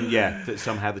everything. Then that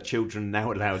somehow the children are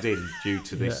now allowed in due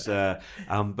to this. But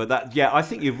that, I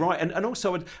think you're right. And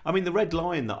also, the Red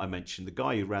Lion that I mentioned, the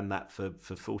guy who ran that for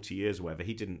 40 years or whatever,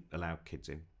 he didn't allow kids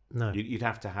in. No, you'd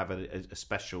have to have a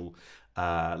special.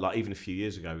 Like even a few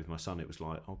years ago with my son, it was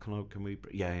like, oh, can we?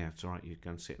 Yeah, it's all right. You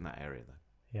go and sit in that area though.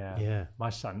 Yeah. My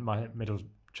son, my middle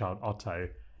child Otto,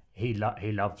 he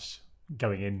loves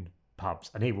going in pubs,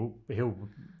 and he'll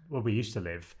where we used to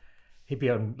live, he'd be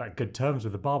on like good terms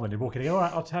with the barman. He'd walk in and go, all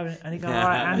right, Otto, and he'd go, all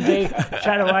right, Andy,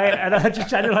 chat away, and I just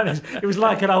chatted like this. It was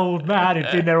like an old man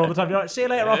who'd been there all the time. You're like, see you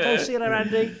later, Otto, see you later,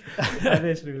 Andy. And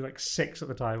this, he was like 6 at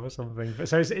the time or something. But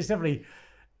so it's definitely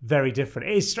very different.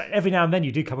 It's every now and then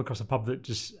you do come across a pub that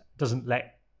just doesn't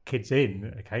let kids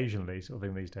in occasionally, sort of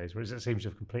thing these days, whereas it seems to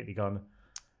have completely gone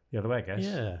the other way, I guess.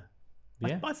 Yeah.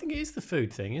 I think it is the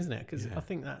food thing, isn't it? Because I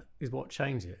think that is what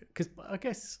changed it. Because I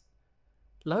guess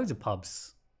most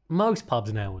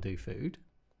pubs now will do food.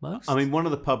 most. I mean, one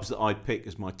of the pubs that I'd pick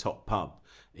as my top pub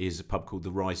is a pub called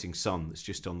the Rising Sun that's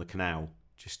just on the canal,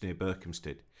 just near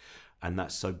Berkhamsted. And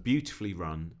that's so beautifully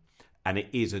run. And it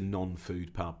is a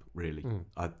non-food pub, really.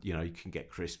 You can get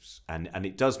crisps. And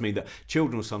it does mean that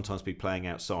children will sometimes be playing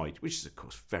outside, which is, of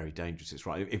course, very dangerous. It's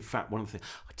right. In fact, one of the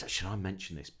things... Should I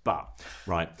mention this? But,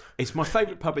 right, it's my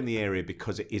favourite pub in the area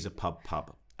because it is a pub.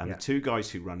 And the two guys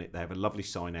who run it, they have a lovely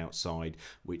sign outside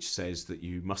which says that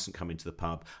you mustn't come into the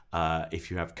pub if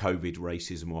you have COVID,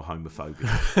 racism or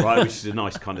homophobia, right? Which is a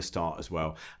nice kind of start as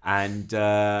well. And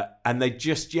they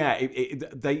just,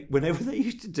 they whenever they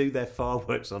used to do their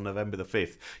fireworks on November the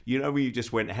 5th, when you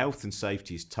just went health and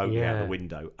safety is totally out the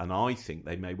window. And I think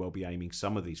they may well be aiming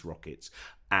some of these rockets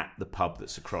at the pub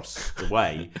that's across the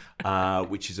way,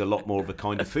 which is a lot more of a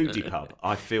kind of foodie pub.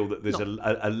 I feel that there's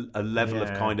a level of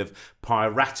kind of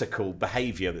piratical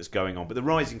behaviour that's going on. But the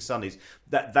Rising Sun is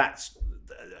that's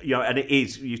and it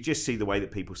is. You just see the way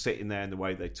that people sit in there and the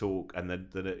way they talk, and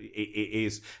that it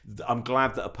is. I'm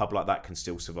glad that a pub like that can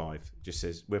still survive. It just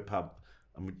says we're a pub,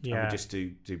 and we just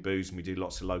do booze, and we do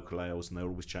lots of local ales, and they're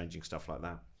always changing stuff like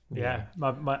that. Yeah,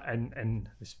 and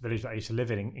this village that I used to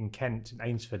live in Kent, in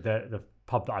Ainsford, the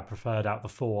pub that I preferred out of the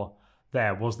four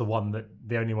there was the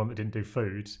only one that didn't do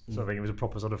food. So I think it was a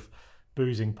proper sort of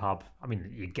boozing pub. I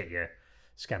mean, you'd get your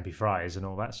scampi fries and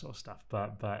all that sort of stuff,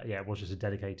 but yeah, it was just a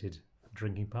dedicated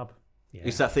drinking pub. Yeah.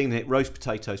 It's that thing that roast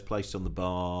potatoes placed on the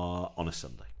bar on a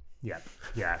Sunday. Yeah.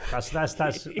 That's the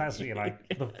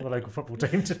local football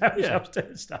team to know how to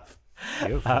do stuff.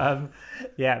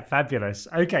 Fabulous.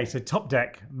 Okay, so Top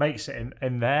Deck makes it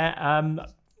in there.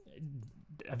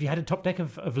 Have you had a Top Deck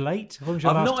of late? I've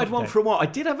not had one for a while. I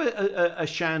did have a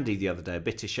shandy the other day, a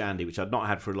bitter shandy, which I'd not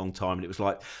had for a long time. And it was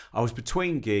like, I was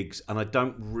between gigs, and I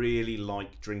don't really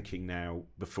like drinking now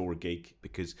before a gig,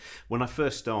 because when I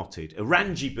first started,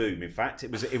 Orangie Boom, in fact,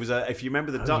 it was if you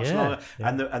remember the Dutch lager,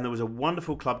 and there was a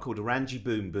wonderful club called Orangie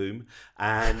Boom Boom,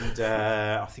 and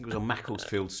I think it was on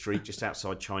Macclesfield Street, just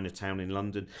outside Chinatown in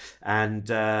London,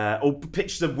 and all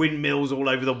pictures of windmills all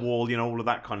over the wall, all of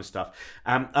that kind of stuff.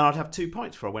 And I'd have 2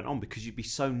 pints before I went on, because you'd be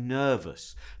so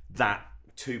nervous that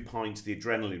 2 pints, the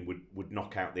adrenaline would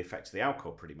knock out the effects of the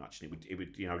alcohol pretty much, and it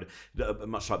would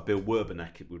much like Bill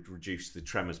Werbeneck, it would reduce the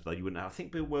tremors, but you wouldn't have, I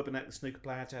think Bill Werbeneck, the snooker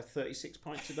player, had to have 36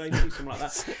 pints a day, maybe something like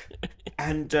that.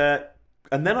 And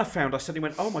then I suddenly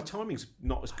went, oh, my timing's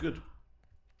not as good,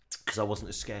 because I wasn't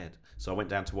as scared. So I went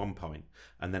down to 1 pint,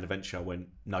 and then eventually I went,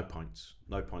 no pints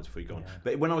before you go on.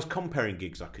 But when I was comparing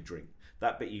gigs, I could drink.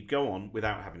 That bit you'd go on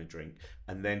without having a drink,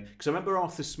 and then, because I remember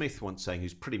Arthur Smith once saying,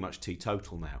 who's pretty much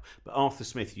teetotal now, but Arthur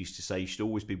Smith used to say you should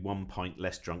always be 1 pint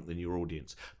less drunk than your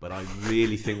audience. But I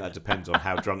really think that depends on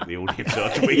how drunk the audience are,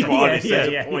 to be quite honest.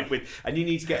 There's a point with, and you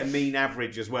need to get a mean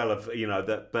average as well of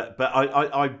that. But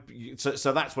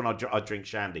so that's when I drink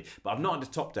shandy. But I've not had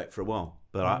a Top Deck for a while.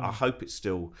 But I hope it's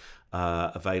still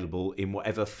available in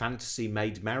whatever fantasy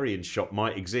Maid Marian shop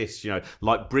might exist.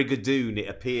 Like Brigadoon, it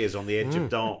appears on the edge of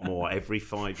Dartmoor every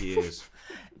 5 years.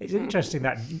 It's interesting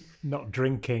that not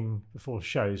drinking before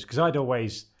shows, because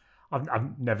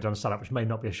I've never done stand-up, which may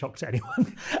not be a shock to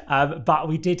anyone. But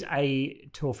we did a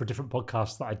tour for a different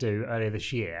podcast that I do earlier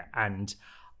this year, and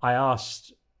I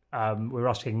asked, we were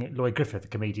asking Lloyd Griffith, the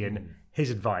comedian, his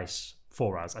advice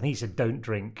for us, and he said, don't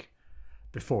drink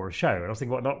before a show. And I was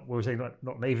thinking, we were saying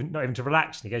not even to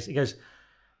relax. And he goes,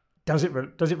 does it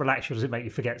relax you, or does it make you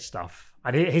forget stuff?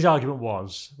 And his argument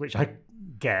was, which I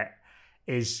get,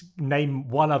 is name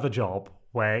one other job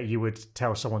where you would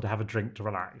tell someone to have a drink to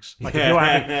relax. Like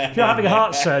if you're having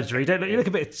heart surgery, you look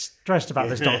a bit stressed about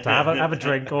this, doctor. Have a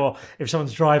drink. Or if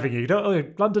someone's driving you,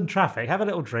 London traffic, have a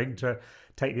little drink to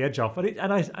take the edge off.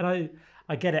 And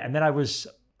I get it. And then I was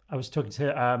talking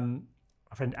to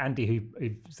my friend Andy,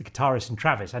 who's the guitarist in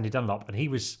Travis, Andy Dunlop, and he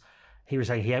was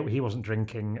saying he wasn't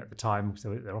drinking at the time,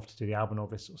 so they're off to do the album and all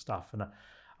this sort of stuff. And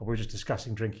we were just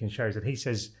discussing drinking in shows, and he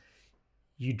says,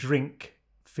 you drink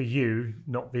for you,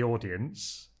 not the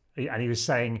audience. And he was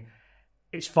saying,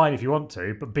 it's fine if you want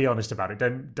to, but be honest about it.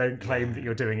 Don't claim that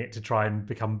you're doing it to try and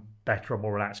become better or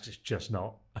more relaxed. It's just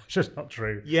not. It's just not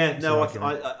true. Yeah, no,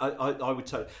 I would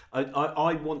totally.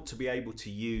 I want to be able to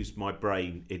use my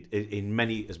brain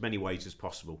in as many ways as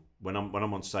possible when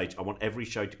I'm on stage. I want every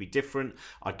show to be different.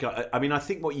 I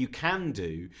think what you can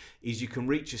do is you can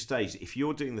reach a stage. If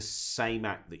you're doing the same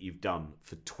act that you've done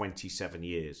for 27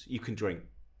 years, you can drink.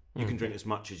 You can drink as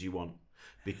much as you want,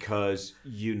 because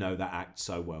you know that act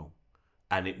so well.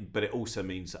 But it also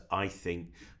means that I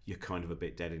think you're kind of a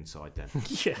bit dead inside then.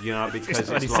 Because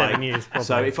it's like, years,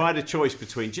 so if I had a choice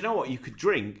between, do you know what, you could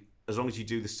drink as long as you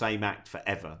do the same act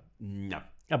forever. No.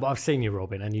 Yeah, but I've seen you,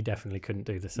 Robin, and you definitely couldn't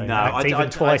do the same. No, act, even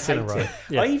twice in a row.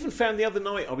 I even found the other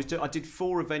night I did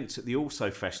 4 events at the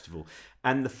Also Festival,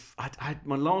 and I had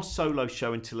my last solo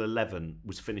show until 11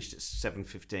 was finished at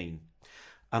 7:15,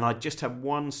 and I just had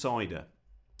one cider,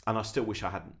 and I still wish I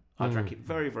hadn't. I drank it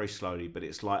very, very slowly, but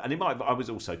it's like, and I was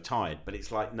also tired, but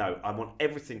it's like, no, I want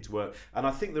everything to work. And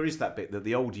I think there is that bit that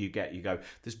the older you get, you go,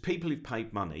 there's people who've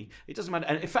paid money. It doesn't matter.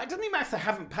 And in fact, it doesn't even matter if they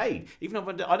haven't paid. Even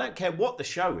if I don't care what the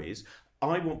show is,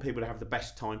 I want people to have the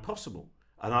best time possible.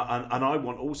 And I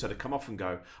want also to come off and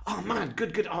go, oh man,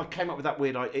 good. Oh, I came up with that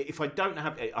weird idea. If I don't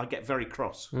have it, I get very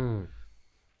cross.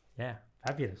 Yeah.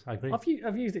 Fabulous, I agree.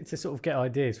 I've used it to sort of get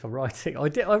ideas for writing.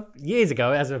 I years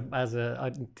ago as a I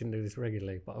didn't do this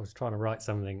regularly, but I was trying to write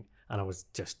something and I was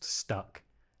just stuck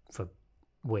for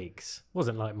weeks. It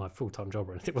wasn't like my full-time job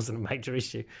or anything. It wasn't a major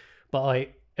issue, but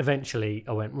I went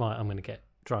right. I'm going to get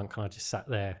drunk, and I just sat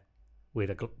there with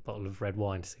a bottle of red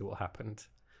wine to see what happened.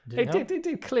 It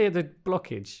did clear the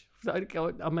blockage.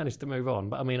 I managed to move on,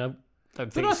 but I mean I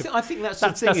don't think. But I think that's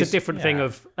a different thing.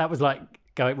 That was like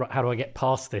going right. How do I get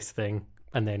past this thing?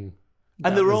 And then,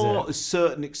 there are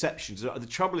certain exceptions. The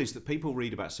trouble is that people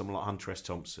read about someone like Hunter S.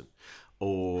 Thompson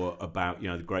or about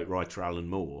the great writer Alan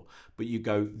Moore, but you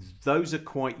go, those are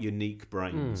quite unique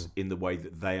brains in the way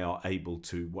that they are able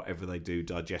to, whatever they do,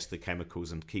 digest the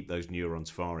chemicals and keep those neurons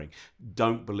firing.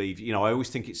 Don't believe, I always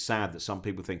think it's sad that some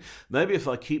people think, maybe if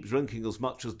I keep drinking as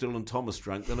much as Dylan Thomas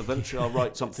drank, then eventually I'll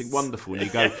write something wonderful. And you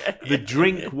go, the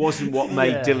drink wasn't what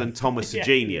made Dylan Thomas a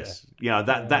genius. I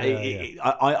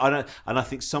don't, and I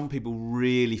think some people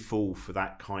really fall for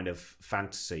that kind of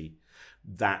fantasy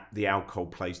that the alcohol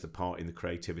plays the part in the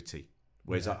creativity,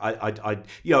 whereas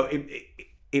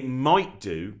it might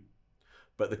do,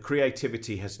 but the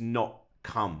creativity has not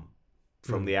come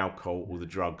from the alcohol or the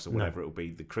drugs or whatever it will be.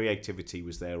 The creativity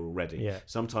was there already. Yeah.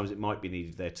 Sometimes it might be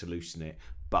needed there to loosen it,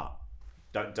 but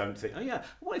don't think,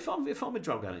 what if I'm a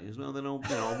drug addict as well, then I'll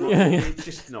it's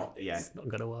just not. It's not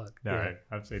going to work. No,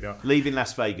 absolutely not. Leaving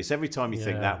Las Vegas. Every time you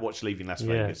think that, watch Leaving Las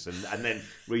Vegas and then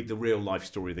read the real life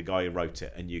story of the guy who wrote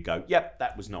it, and you go, yep,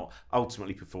 that was not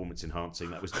ultimately performance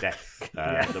enhancing. That was death.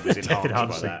 That was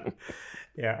enhanced by that.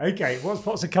 Yeah. Okay.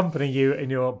 What's accompanying you in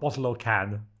your bottle or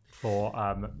can for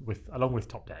along with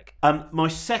Top Deck? My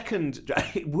second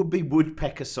it would be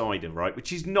Woodpecker cider, right,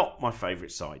 which is not my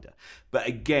favourite cider, but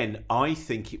again, I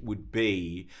think it would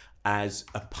be as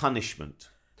a punishment,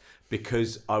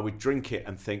 because I would drink it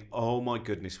and think, oh my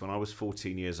goodness, when I was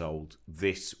 14 years old,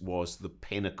 this was the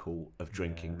pinnacle of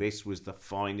drinking. This was the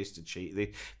finest achievement.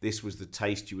 This was the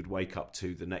taste you would wake up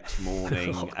to the next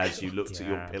morning as you looked at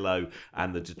your pillow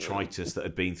and the detritus that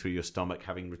had been through your stomach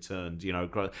having returned.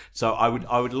 So I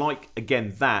would like,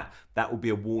 again, that would be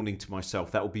a warning to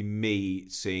myself. That would be me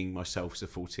seeing myself as a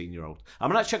 14-year-old. I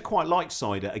mean, actually, I quite like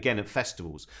cider, again, at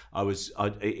festivals. I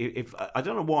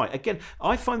don't know why. Again,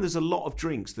 I find there's a lot of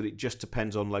drinks that it just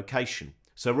depends on location.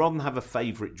 So rather than have a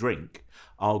favourite drink,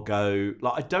 I'll go,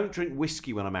 I don't drink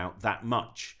whiskey when I'm out that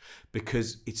much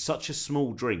because it's such a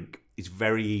small drink. It's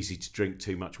very easy to drink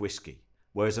too much whiskey.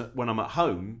 Whereas when I'm at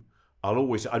home, I'll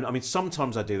always,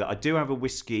 sometimes I do that. I do have a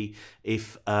whiskey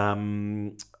if, by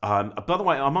the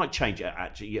way, I might change it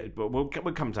actually, but we'll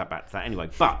come back to that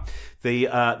anyway. But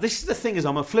this is the thing is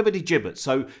I'm a flibbity gibbet,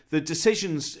 so the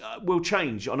decisions will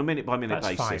change on a minute by minute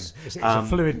basis. Fine. It's a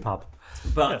fluid pub.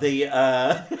 But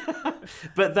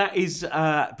but that is,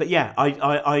 I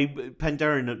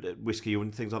Penderyn whiskey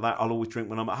and things like that, I'll always drink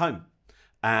when I'm at home.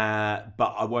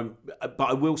 But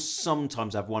I will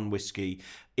sometimes have one whiskey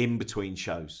in between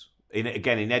shows. In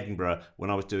Edinburgh, when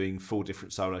I was doing 4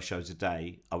 different solo shows a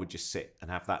day, I would just sit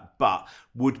and have that. But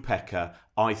Woodpecker,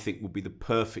 I think, would be the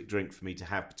perfect drink for me to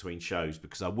have between shows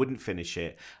because I wouldn't finish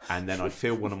it and then I'd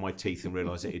feel one of my teeth and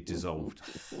realise it had dissolved.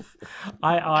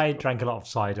 I drank a lot of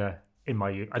cider in my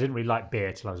youth. I didn't really like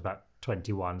beer till I was about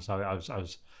 21, so I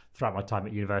was throughout my time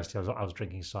at university, I was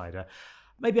drinking cider.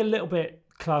 Maybe a little bit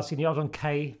classy. I was on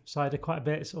K cider quite a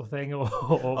bit, sort of thing.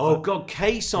 Oh God,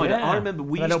 K cider! Yeah. I remember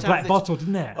we used to have black bottle,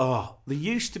 didn't it? Oh, there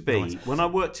used to be when I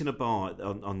worked in a bar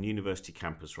on university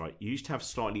campus. Right, you used to have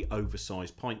slightly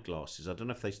oversized pint glasses. I don't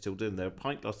know if they still do them. They're a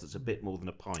pint glass that's a bit more than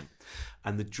a pint.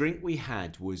 And the drink we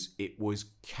had was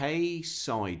K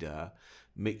cider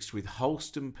mixed with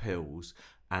Holston pills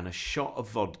and a shot of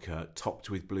vodka topped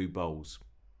with Blue Bowls.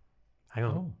 Hang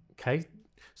on, K.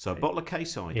 So a bottle of K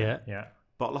cider. Yeah.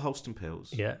 Bottle of Holston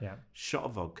pills, shot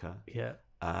of vodka,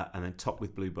 and then topped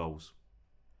with Blue Bowls.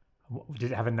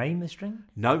 Did it have a name, this drink?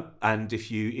 No, and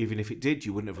even if it did,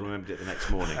 you wouldn't have remembered it the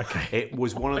next morning. Okay. It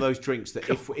was one of those drinks that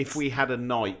if we had a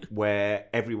night where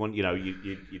everyone,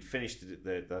 you'd finished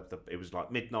it was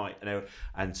like midnight,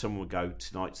 and someone would go,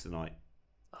 tonight's the night.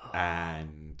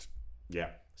 And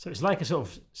So it's like a sort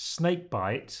of snake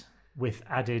bite with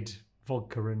added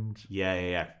vodka and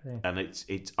yeah. And it's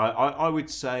I would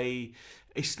say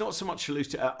it's not so much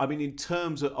hallucination. I mean, in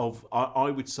terms of I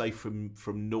would say from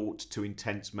naught to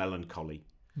intense melancholy.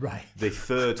 right. The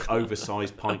third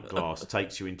oversized pint glass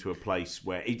takes you into a place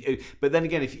where but then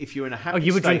again, if you're in a happy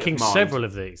you were state drinking of mind, several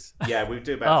of these. Yeah, we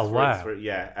do about three,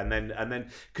 wow. and then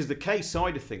because the K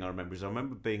cider thing I remember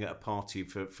being at a party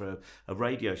for a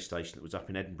radio station that was up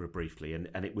in Edinburgh briefly,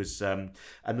 and it was and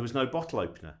there was no bottle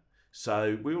opener,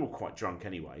 so we were all quite drunk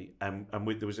anyway, and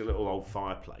there was a little old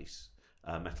fireplace.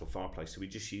 Metal fireplace, so we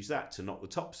just used that to knock the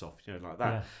tops off, like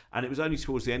that. Yeah. And it was only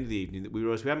towards the end of the evening that we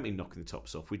realised we hadn't been knocking the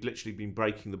tops off. We'd literally been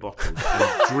breaking the bottles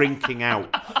and drinking out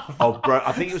of.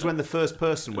 I think it was when the first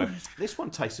person went, "This one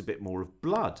tastes a bit more of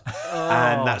blood,"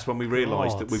 and that's when we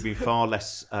realised that we've been far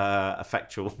less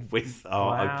effectual with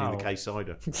our opening the case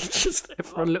cider. Just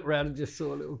everyone looked around and just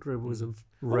saw little dribbles of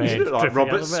red. You look like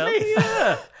Robert Smith.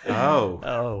 Yeah.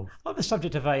 Oh. On the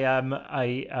subject of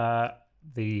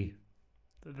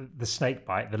the snake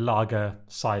bite, the lager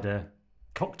cider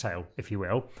cocktail, if you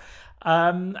will.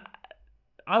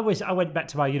 I went back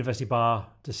to my university bar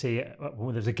to see it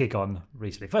when there was a gig on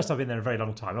recently. First time I've been there in a very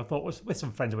long time. I thought, was with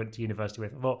some friends I went to university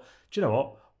with. I thought, do you know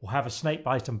what? We'll have a snake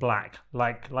bite and black,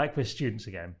 like we're students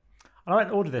again. And I went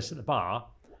and ordered this at the bar,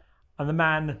 and the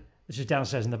man, this was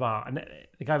downstairs in the bar, and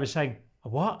the guy was saying,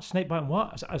 "What? Snake bite and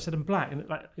what?" I said, "I'm black." And it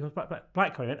was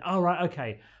black. And he went, "Oh, right,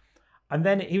 okay." And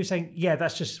then he was saying, yeah,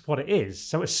 that's just what it is.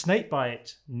 So a snake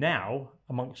bite now,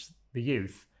 amongst the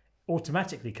youth,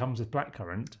 automatically comes with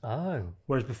blackcurrant. Oh.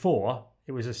 Whereas before,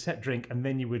 it was a set drink and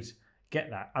then you would get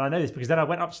that. And I know this because then I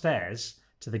went upstairs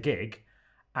to the gig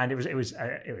and it was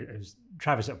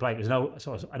Travis at Blake. It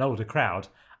was an older crowd.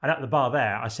 And at the bar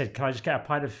there, I said, "Can I just get a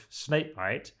pint of snake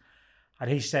bite?" And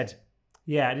he said,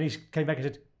 yeah. And he came back and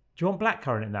said, "Do you want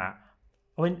blackcurrant in that?"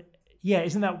 I went, "Yeah,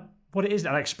 isn't that what it is?"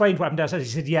 And I explained what happened downstairs. He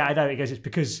said, "Yeah, I know." He goes, "It's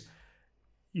because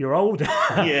you're older."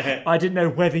 Yeah. I didn't know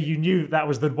whether you knew that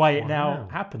was the way it now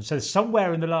happens. So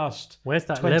somewhere in the last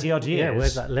 20 odd years, yeah,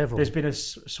 where's that level? There's been a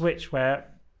switch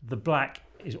where the black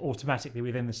is automatically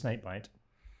within the snake bite.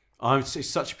 It's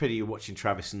such a pity you're watching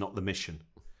Travis and not The Mission.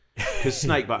 Because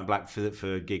Snake Bite and Black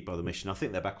for a gig by The Mission, I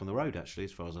think they're back on the road actually,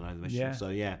 as far as I know, The Mission. Yeah. So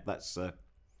yeah, that's.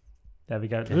 There we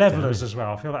go. Levelers as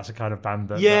well. I feel that's a kind of band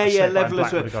that.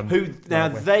 Levelers. Who now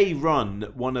they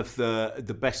run one of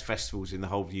the best festivals in the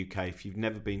whole of the UK. If you've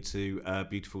never been to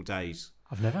Beautiful Days,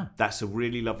 I've never. That's a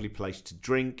really lovely place to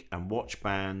drink and watch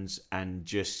bands, and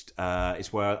just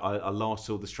it's where I last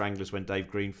saw the Stranglers when Dave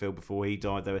Greenfield, before he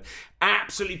died. They were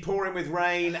absolutely pouring with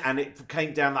rain, and it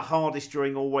came down the hardest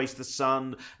during Always the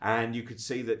Sun, and you could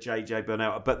see that JJ burn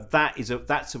out. But that's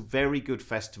a very good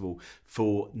festival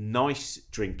for nice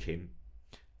drinking,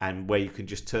 and where you can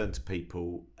just turn to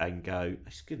people and go,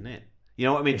 "It's good, isn't it?" You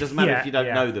know what I mean? It doesn't matter if you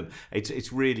don't know them.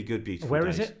 It's really good, Beautiful Where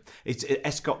Days. is it? It's at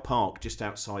Escott Park, just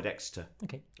outside Exeter.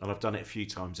 Okay. And I've done it a few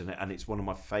times, and it's one of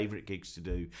my favourite gigs to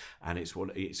do. And it's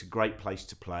a great place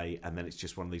to play. And then it's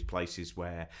just one of these places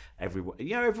where everyone's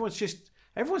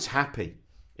happy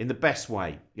in the best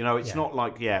way. You know, it's not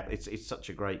like it's such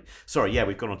a great. Sorry,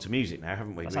 we've gone on to music now,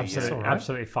 haven't we? That's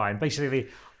absolutely fine. Basically,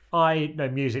 I know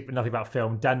music but nothing about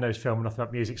film. Dan knows film and nothing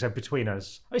about music. So between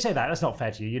us, I say that's not fair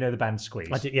to you. You know the band Squeeze.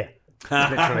 I did, yeah.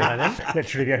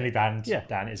 Literally the only band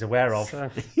Dan is aware of. So,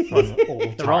 from all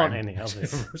time. there aren't any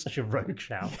others. Such a rogue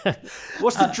shout.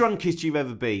 What's the drunkest you've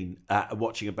ever been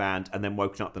watching a band and then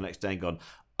woken up the next day and gone,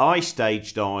 "I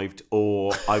stage dived,"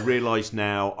 or "I realise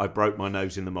now I broke my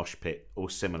nose in the mosh pit,"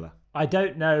 or similar? I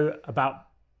don't know about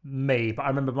me, but I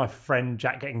remember my friend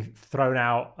Jack getting thrown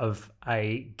out of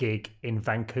a gig in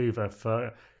Vancouver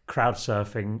for crowd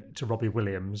surfing to Robbie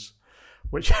Williams,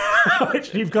 which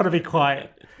you've got to be quite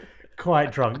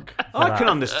drunk. I can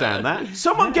understand that.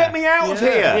 Someone get me out of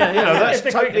here. That's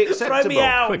totally acceptable. Throw me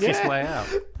out. Quickest way out.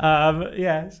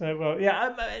 In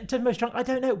terms of most drunk, I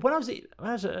don't know. When I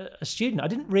was a student, I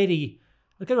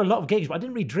go to a lot of gigs, but I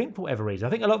didn't really drink for whatever reason.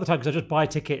 I think a lot of the time because I just buy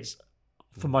tickets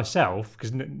for myself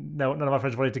because none of my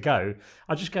friends wanted to go.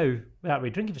 I just go without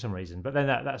really drinking for some reason. But then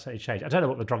that's changed. I don't know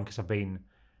what the drunkest I've been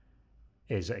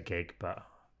is at a gig, but.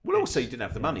 Well, also, you didn't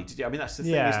have the money, did you? I mean, that's the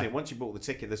thing, isn't it? Once you bought the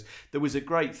ticket, there was a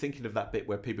great thinking of that bit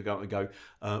where people go out and go,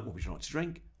 "What would you like to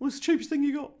drink? What's the cheapest thing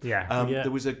you got?"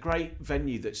 There was a great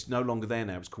venue that's no longer there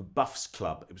now. It's called Buff's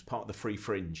Club. It was part of the Free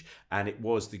Fringe, and it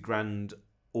was the Grand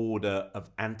Order of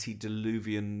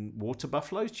Antediluvian Water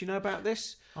Buffaloes. Do you know about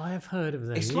this? I have heard of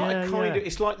them. It's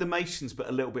it's like the Masons, but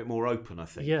a little bit more open, I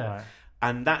think. Yeah.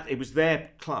 And that it was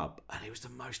their club, and it was the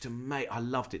most amazing. I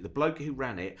loved it. The bloke who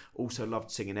ran it also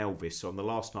loved singing Elvis. So on the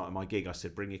last night of my gig, I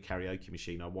said, "Bring your karaoke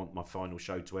machine. I want my final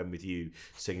show to end with you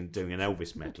doing an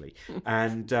Elvis medley."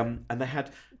 And they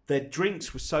had their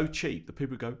drinks were so cheap that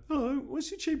people would go, "Oh, what's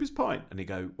your cheapest pint?" And they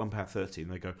go, £1.30,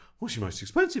 and they go, "What's your most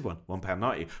expensive one?"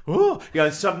 £1.90. Oh,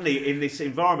 and suddenly in this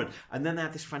environment, and then they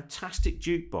had this fantastic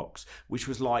jukebox, which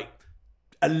was like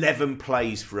 11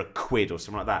 plays for £1 or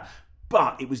something like that.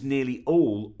 But it was nearly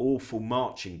all awful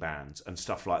marching bands and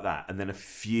stuff like that. And then a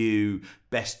few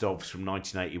best-ofs from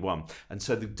 1981. And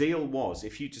so the deal was,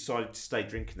 if you decided to stay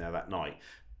drinking there that night,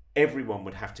 everyone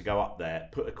would have to go up there,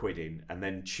 put £1 in, and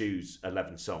then choose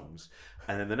 11 songs.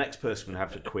 And then the next person would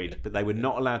have £1, but they were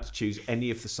not allowed to choose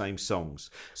any of the same songs.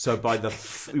 So by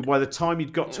the time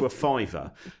you'd got to a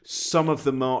 £5, some of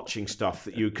the marching stuff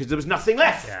because there was nothing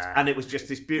left, and it was just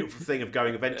this beautiful thing of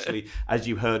going. Eventually, as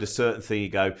you heard a certain thing, you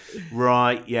go,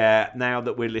 right, yeah. Now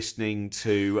that we're listening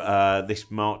to this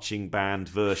marching band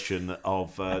version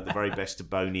of the very best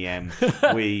of Boney M,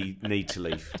 we need to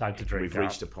leave. Time to drink. We've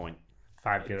reached a point.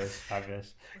 Fabulous.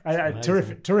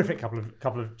 Terrific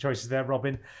couple of choices there,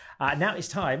 Robin. Now it's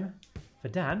time for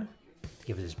Dan to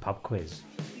give us his pub quiz.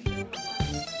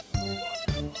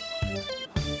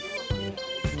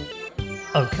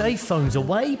 Okay, phones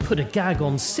away, put a gag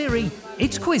on Siri,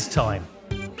 it's quiz time.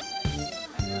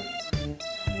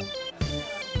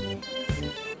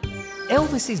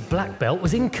 Elvis's black belt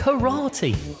was in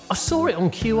karate. I saw it on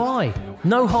QI.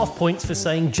 No half points for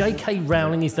saying J.K.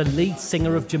 Rowling is the lead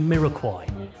singer of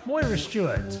Jamiroquai. Moira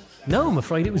Stewart. No, I'm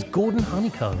afraid it was Gordon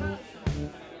Honeycomb.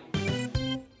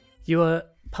 You a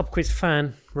pub quiz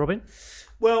fan, Robin?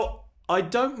 Well, I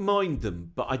don't mind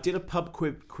them, but I did a pub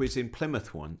quiz in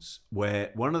Plymouth once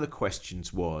where one of the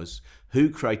questions was, who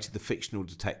created the fictional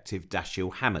detective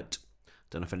Dashiell Hammett?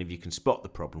 Don't know if any of you can spot the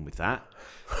problem with that,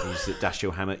 is that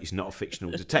Dashiell Hammett is not a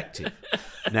fictional detective.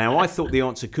 Now, I thought the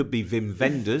answer could be Wim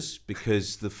Wenders,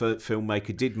 because the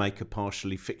filmmaker did make a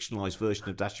partially fictionalised version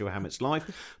of Dashiell Hammett's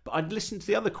life, but I'd listened to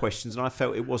the other questions and I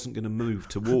felt it wasn't going to move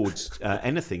towards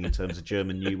anything in terms of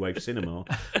German New Wave cinema,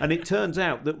 and it turns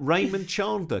out that Raymond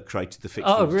Chandler created the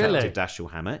fictional detective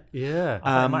Dashiell Hammett. Yeah.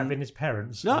 I thought it might have been his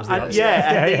parents. No,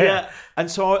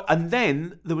 and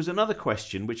then there was another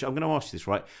question, which I'm going to ask you this,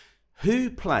 right?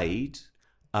 Who played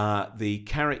the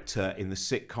character in the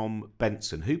sitcom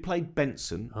Benson? Who played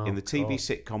Benson in the TV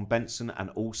sitcom Benson and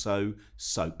also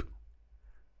Soap?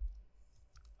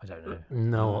 I don't know.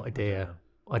 No idea.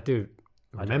 I do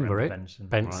remember it.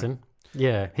 Benson. Right.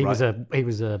 Yeah, he was a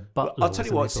butler. Well, I'll tell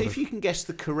you what. See if you can guess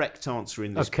the correct answer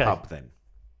in this pub. Then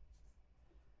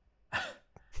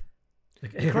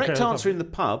the correct answer in the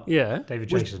pub,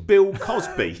 David was Jason. Bill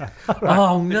Cosby.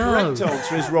 Oh no! The correct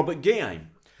answer is Robert Guillaume.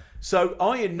 So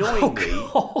I annoyingly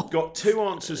got two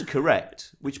answers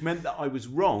correct, which meant that I was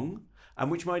wrong,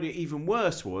 and which made it even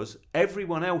worse was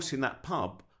everyone else in that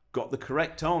pub got the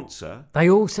correct answer. They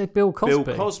all said Bill Cosby.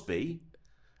 Bill Cosby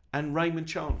and Raymond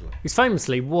Chandler. Who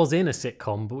famously was in a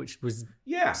sitcom, but which was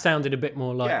sounded a bit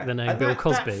more like the name and Bill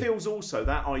Cosby. That feels also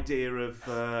that idea of...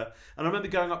 and I remember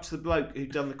going up to the bloke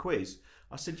who'd done the quiz.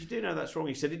 I said, you do know that's wrong?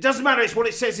 He said, it doesn't matter, it's what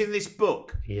it says in this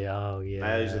book. Yeah,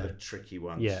 Those are the tricky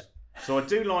ones. Yeah. So I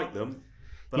do like them,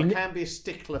 but I can be a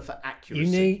stickler for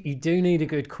accuracy. You do need a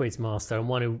good quiz master and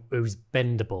one who's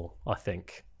bendable, I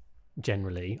think,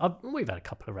 generally. We've had a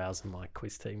couple of rows in my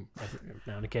quiz team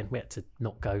now and again. We had to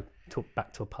not go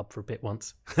back to a pub for a bit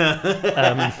once.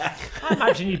 I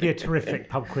imagine you'd be a terrific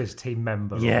pub quiz team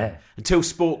member. Yeah. Until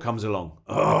sport comes along.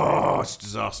 Oh, it's a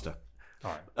disaster.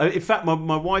 All right. In fact, my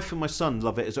wife and my son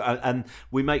love it as well, and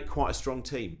we make quite a strong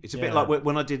team. It's a bit like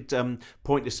when I did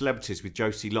Pointless Celebrities with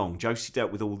Josie Long. Josie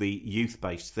dealt with all the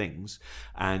youth-based things,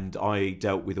 and I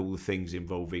dealt with all the things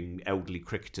involving elderly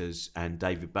cricketers and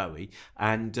David Bowie,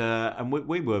 and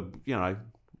we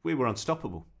were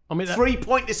unstoppable. I mean, 3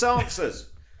 pointless answers.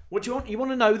 What do you want? You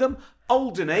want to know them?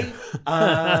 Alderney,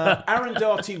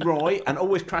 Arundhati Roy, and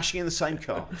always crashing in the same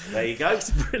car. There you go.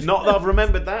 Not that I've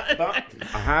remembered that, but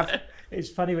I have. It's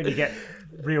funny when you get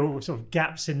real sort of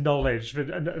gaps in knowledge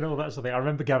and all that sort of thing. I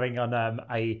remember going on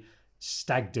a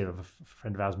stag do of a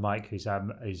friend of ours, Mike, who's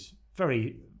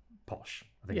very posh.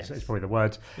 I think it's probably the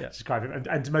word to describe him.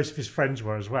 And most of his friends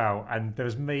were as well. And there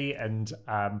was me and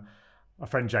my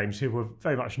friend James, who were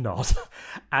very much not.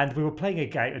 And we were playing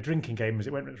a drinking game as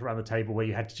it went around the table where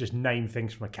you had to just name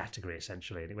things from a category,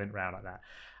 essentially. And it went around like that.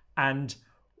 And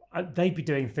they'd be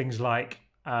doing things like...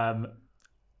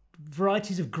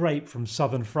 varieties of grape from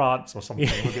southern France or something.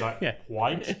 We'd be like,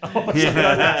 white? Or something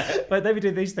like that. But they would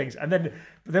do these things. And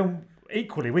then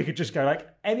equally, we could just go like,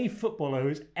 any footballer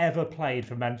who's ever played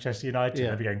for Manchester United,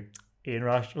 they'd be going, Ian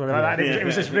Rush. It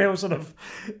was this real sort of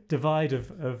divide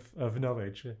of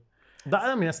knowledge.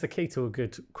 That's the key to a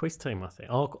good quiz team, I think.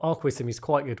 Our quiz team is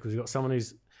quite good because we've got someone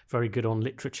who's very good on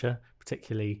literature,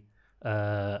 particularly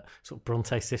sort of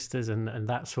Bronte sisters and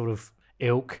that sort of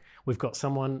ilk. We've got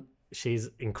someone, she's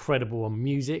incredible on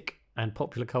music and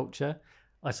popular culture.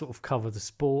 I sort of cover the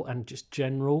sport and just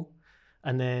general.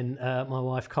 And then my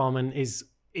wife Carmen is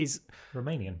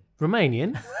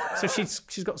Romanian. So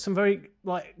she's got some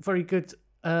very good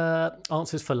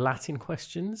answers for Latin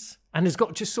questions, and has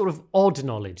got just sort of odd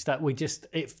knowledge that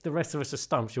if the rest of us are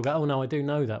stumped, she'll go, oh no, I do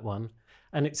know that one.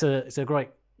 And it's a great,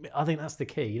 I think that's the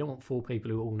key. You don't want 4 people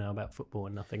who all know about football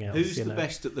and nothing else. Who's the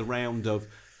best at the round of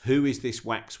who is this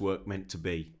waxwork meant to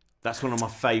be? That's one of my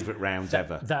favourite rounds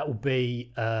ever. That will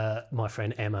be my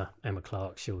friend Emma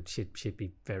Clark. She'd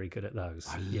be very good at those.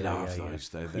 I love those.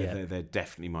 They're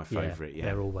definitely my favourite. Yeah,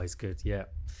 they're always good. Yeah.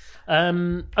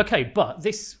 Okay, but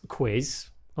this quiz,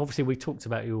 obviously, we talked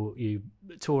about you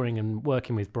touring and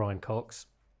working with Brian Cox,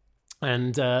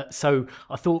 and so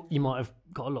I thought you might have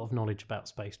got a lot of knowledge about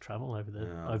space travel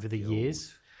over the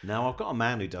years. No, I've got a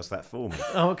man who does that for me.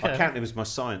 Oh, okay. I count him as my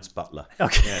science butler.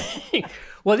 Okay. Yeah.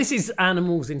 Well, this is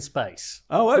animals in space.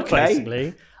 Oh, okay.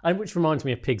 Basically, which reminds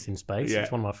me of Pigs in Space. Yeah.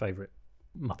 It's one of my favourite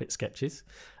Muppet sketches.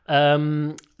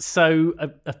 So,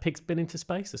 have pigs been into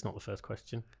space? That's not the first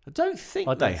question. I don't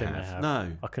think they have.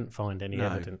 No. I couldn't find any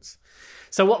evidence.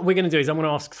 So what we're going to do is I'm going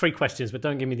to ask 3 questions, but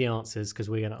don't give me the answers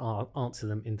because we're going to answer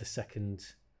them in the second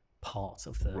part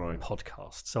of the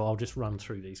podcast. So I'll just run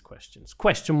through these questions.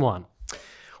 Question 1.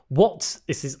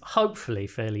 This is hopefully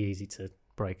fairly easy to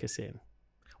break us in.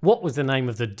 What was the name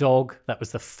of the dog that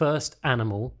was the first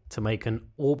animal to make an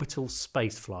orbital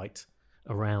space flight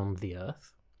around the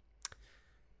Earth?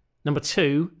 Number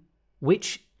 2,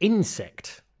 which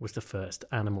insect was the first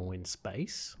animal in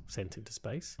space, sent into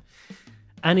space?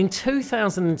 And in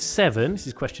 2007, this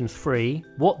is question 3,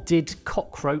 what did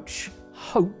cockroach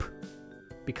Hope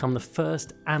become the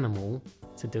first animal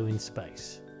to do in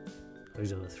space?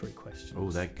 Those are the 3 questions.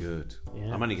 Oh, they're good.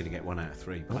 Yeah. I'm only going to get 1 out of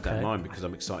 3, but I don't mind because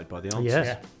I'm excited by the answers.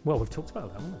 Yeah. Well, we've talked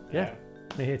about that, haven't we? Yeah.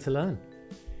 We're here to learn.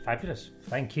 Fabulous.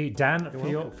 Thank you, Dan,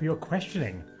 for your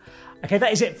questioning. Okay,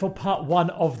 that is it for part 1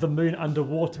 of The Moon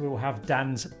Underwater. We will have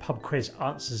Dan's pub quiz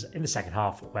answers in the second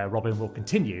half, where Robin will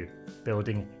continue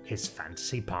building his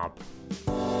fantasy pub.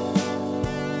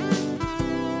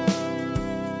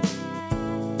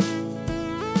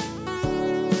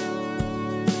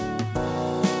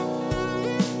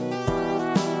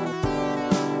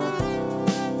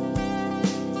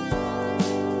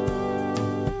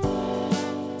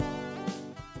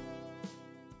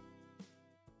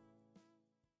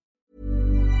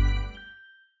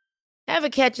 Ever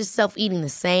catch yourself eating the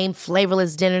same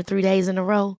flavorless dinner 3 days in a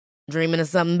row? Dreaming of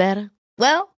something better?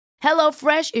 Well,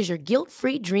 HelloFresh is your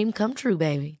guilt-free dream come true,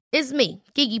 baby. It's me,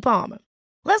 Keke Palmer.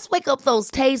 Let's wake up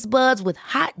those taste buds with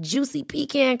hot, juicy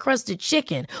pecan-crusted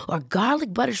chicken or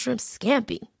garlic butter shrimp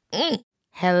scampi.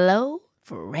 Hello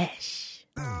Fresh.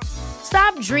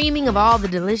 Stop dreaming of all the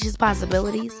delicious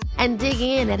possibilities and dig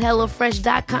in at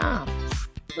HelloFresh.com.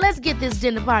 Let's get this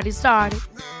dinner party started.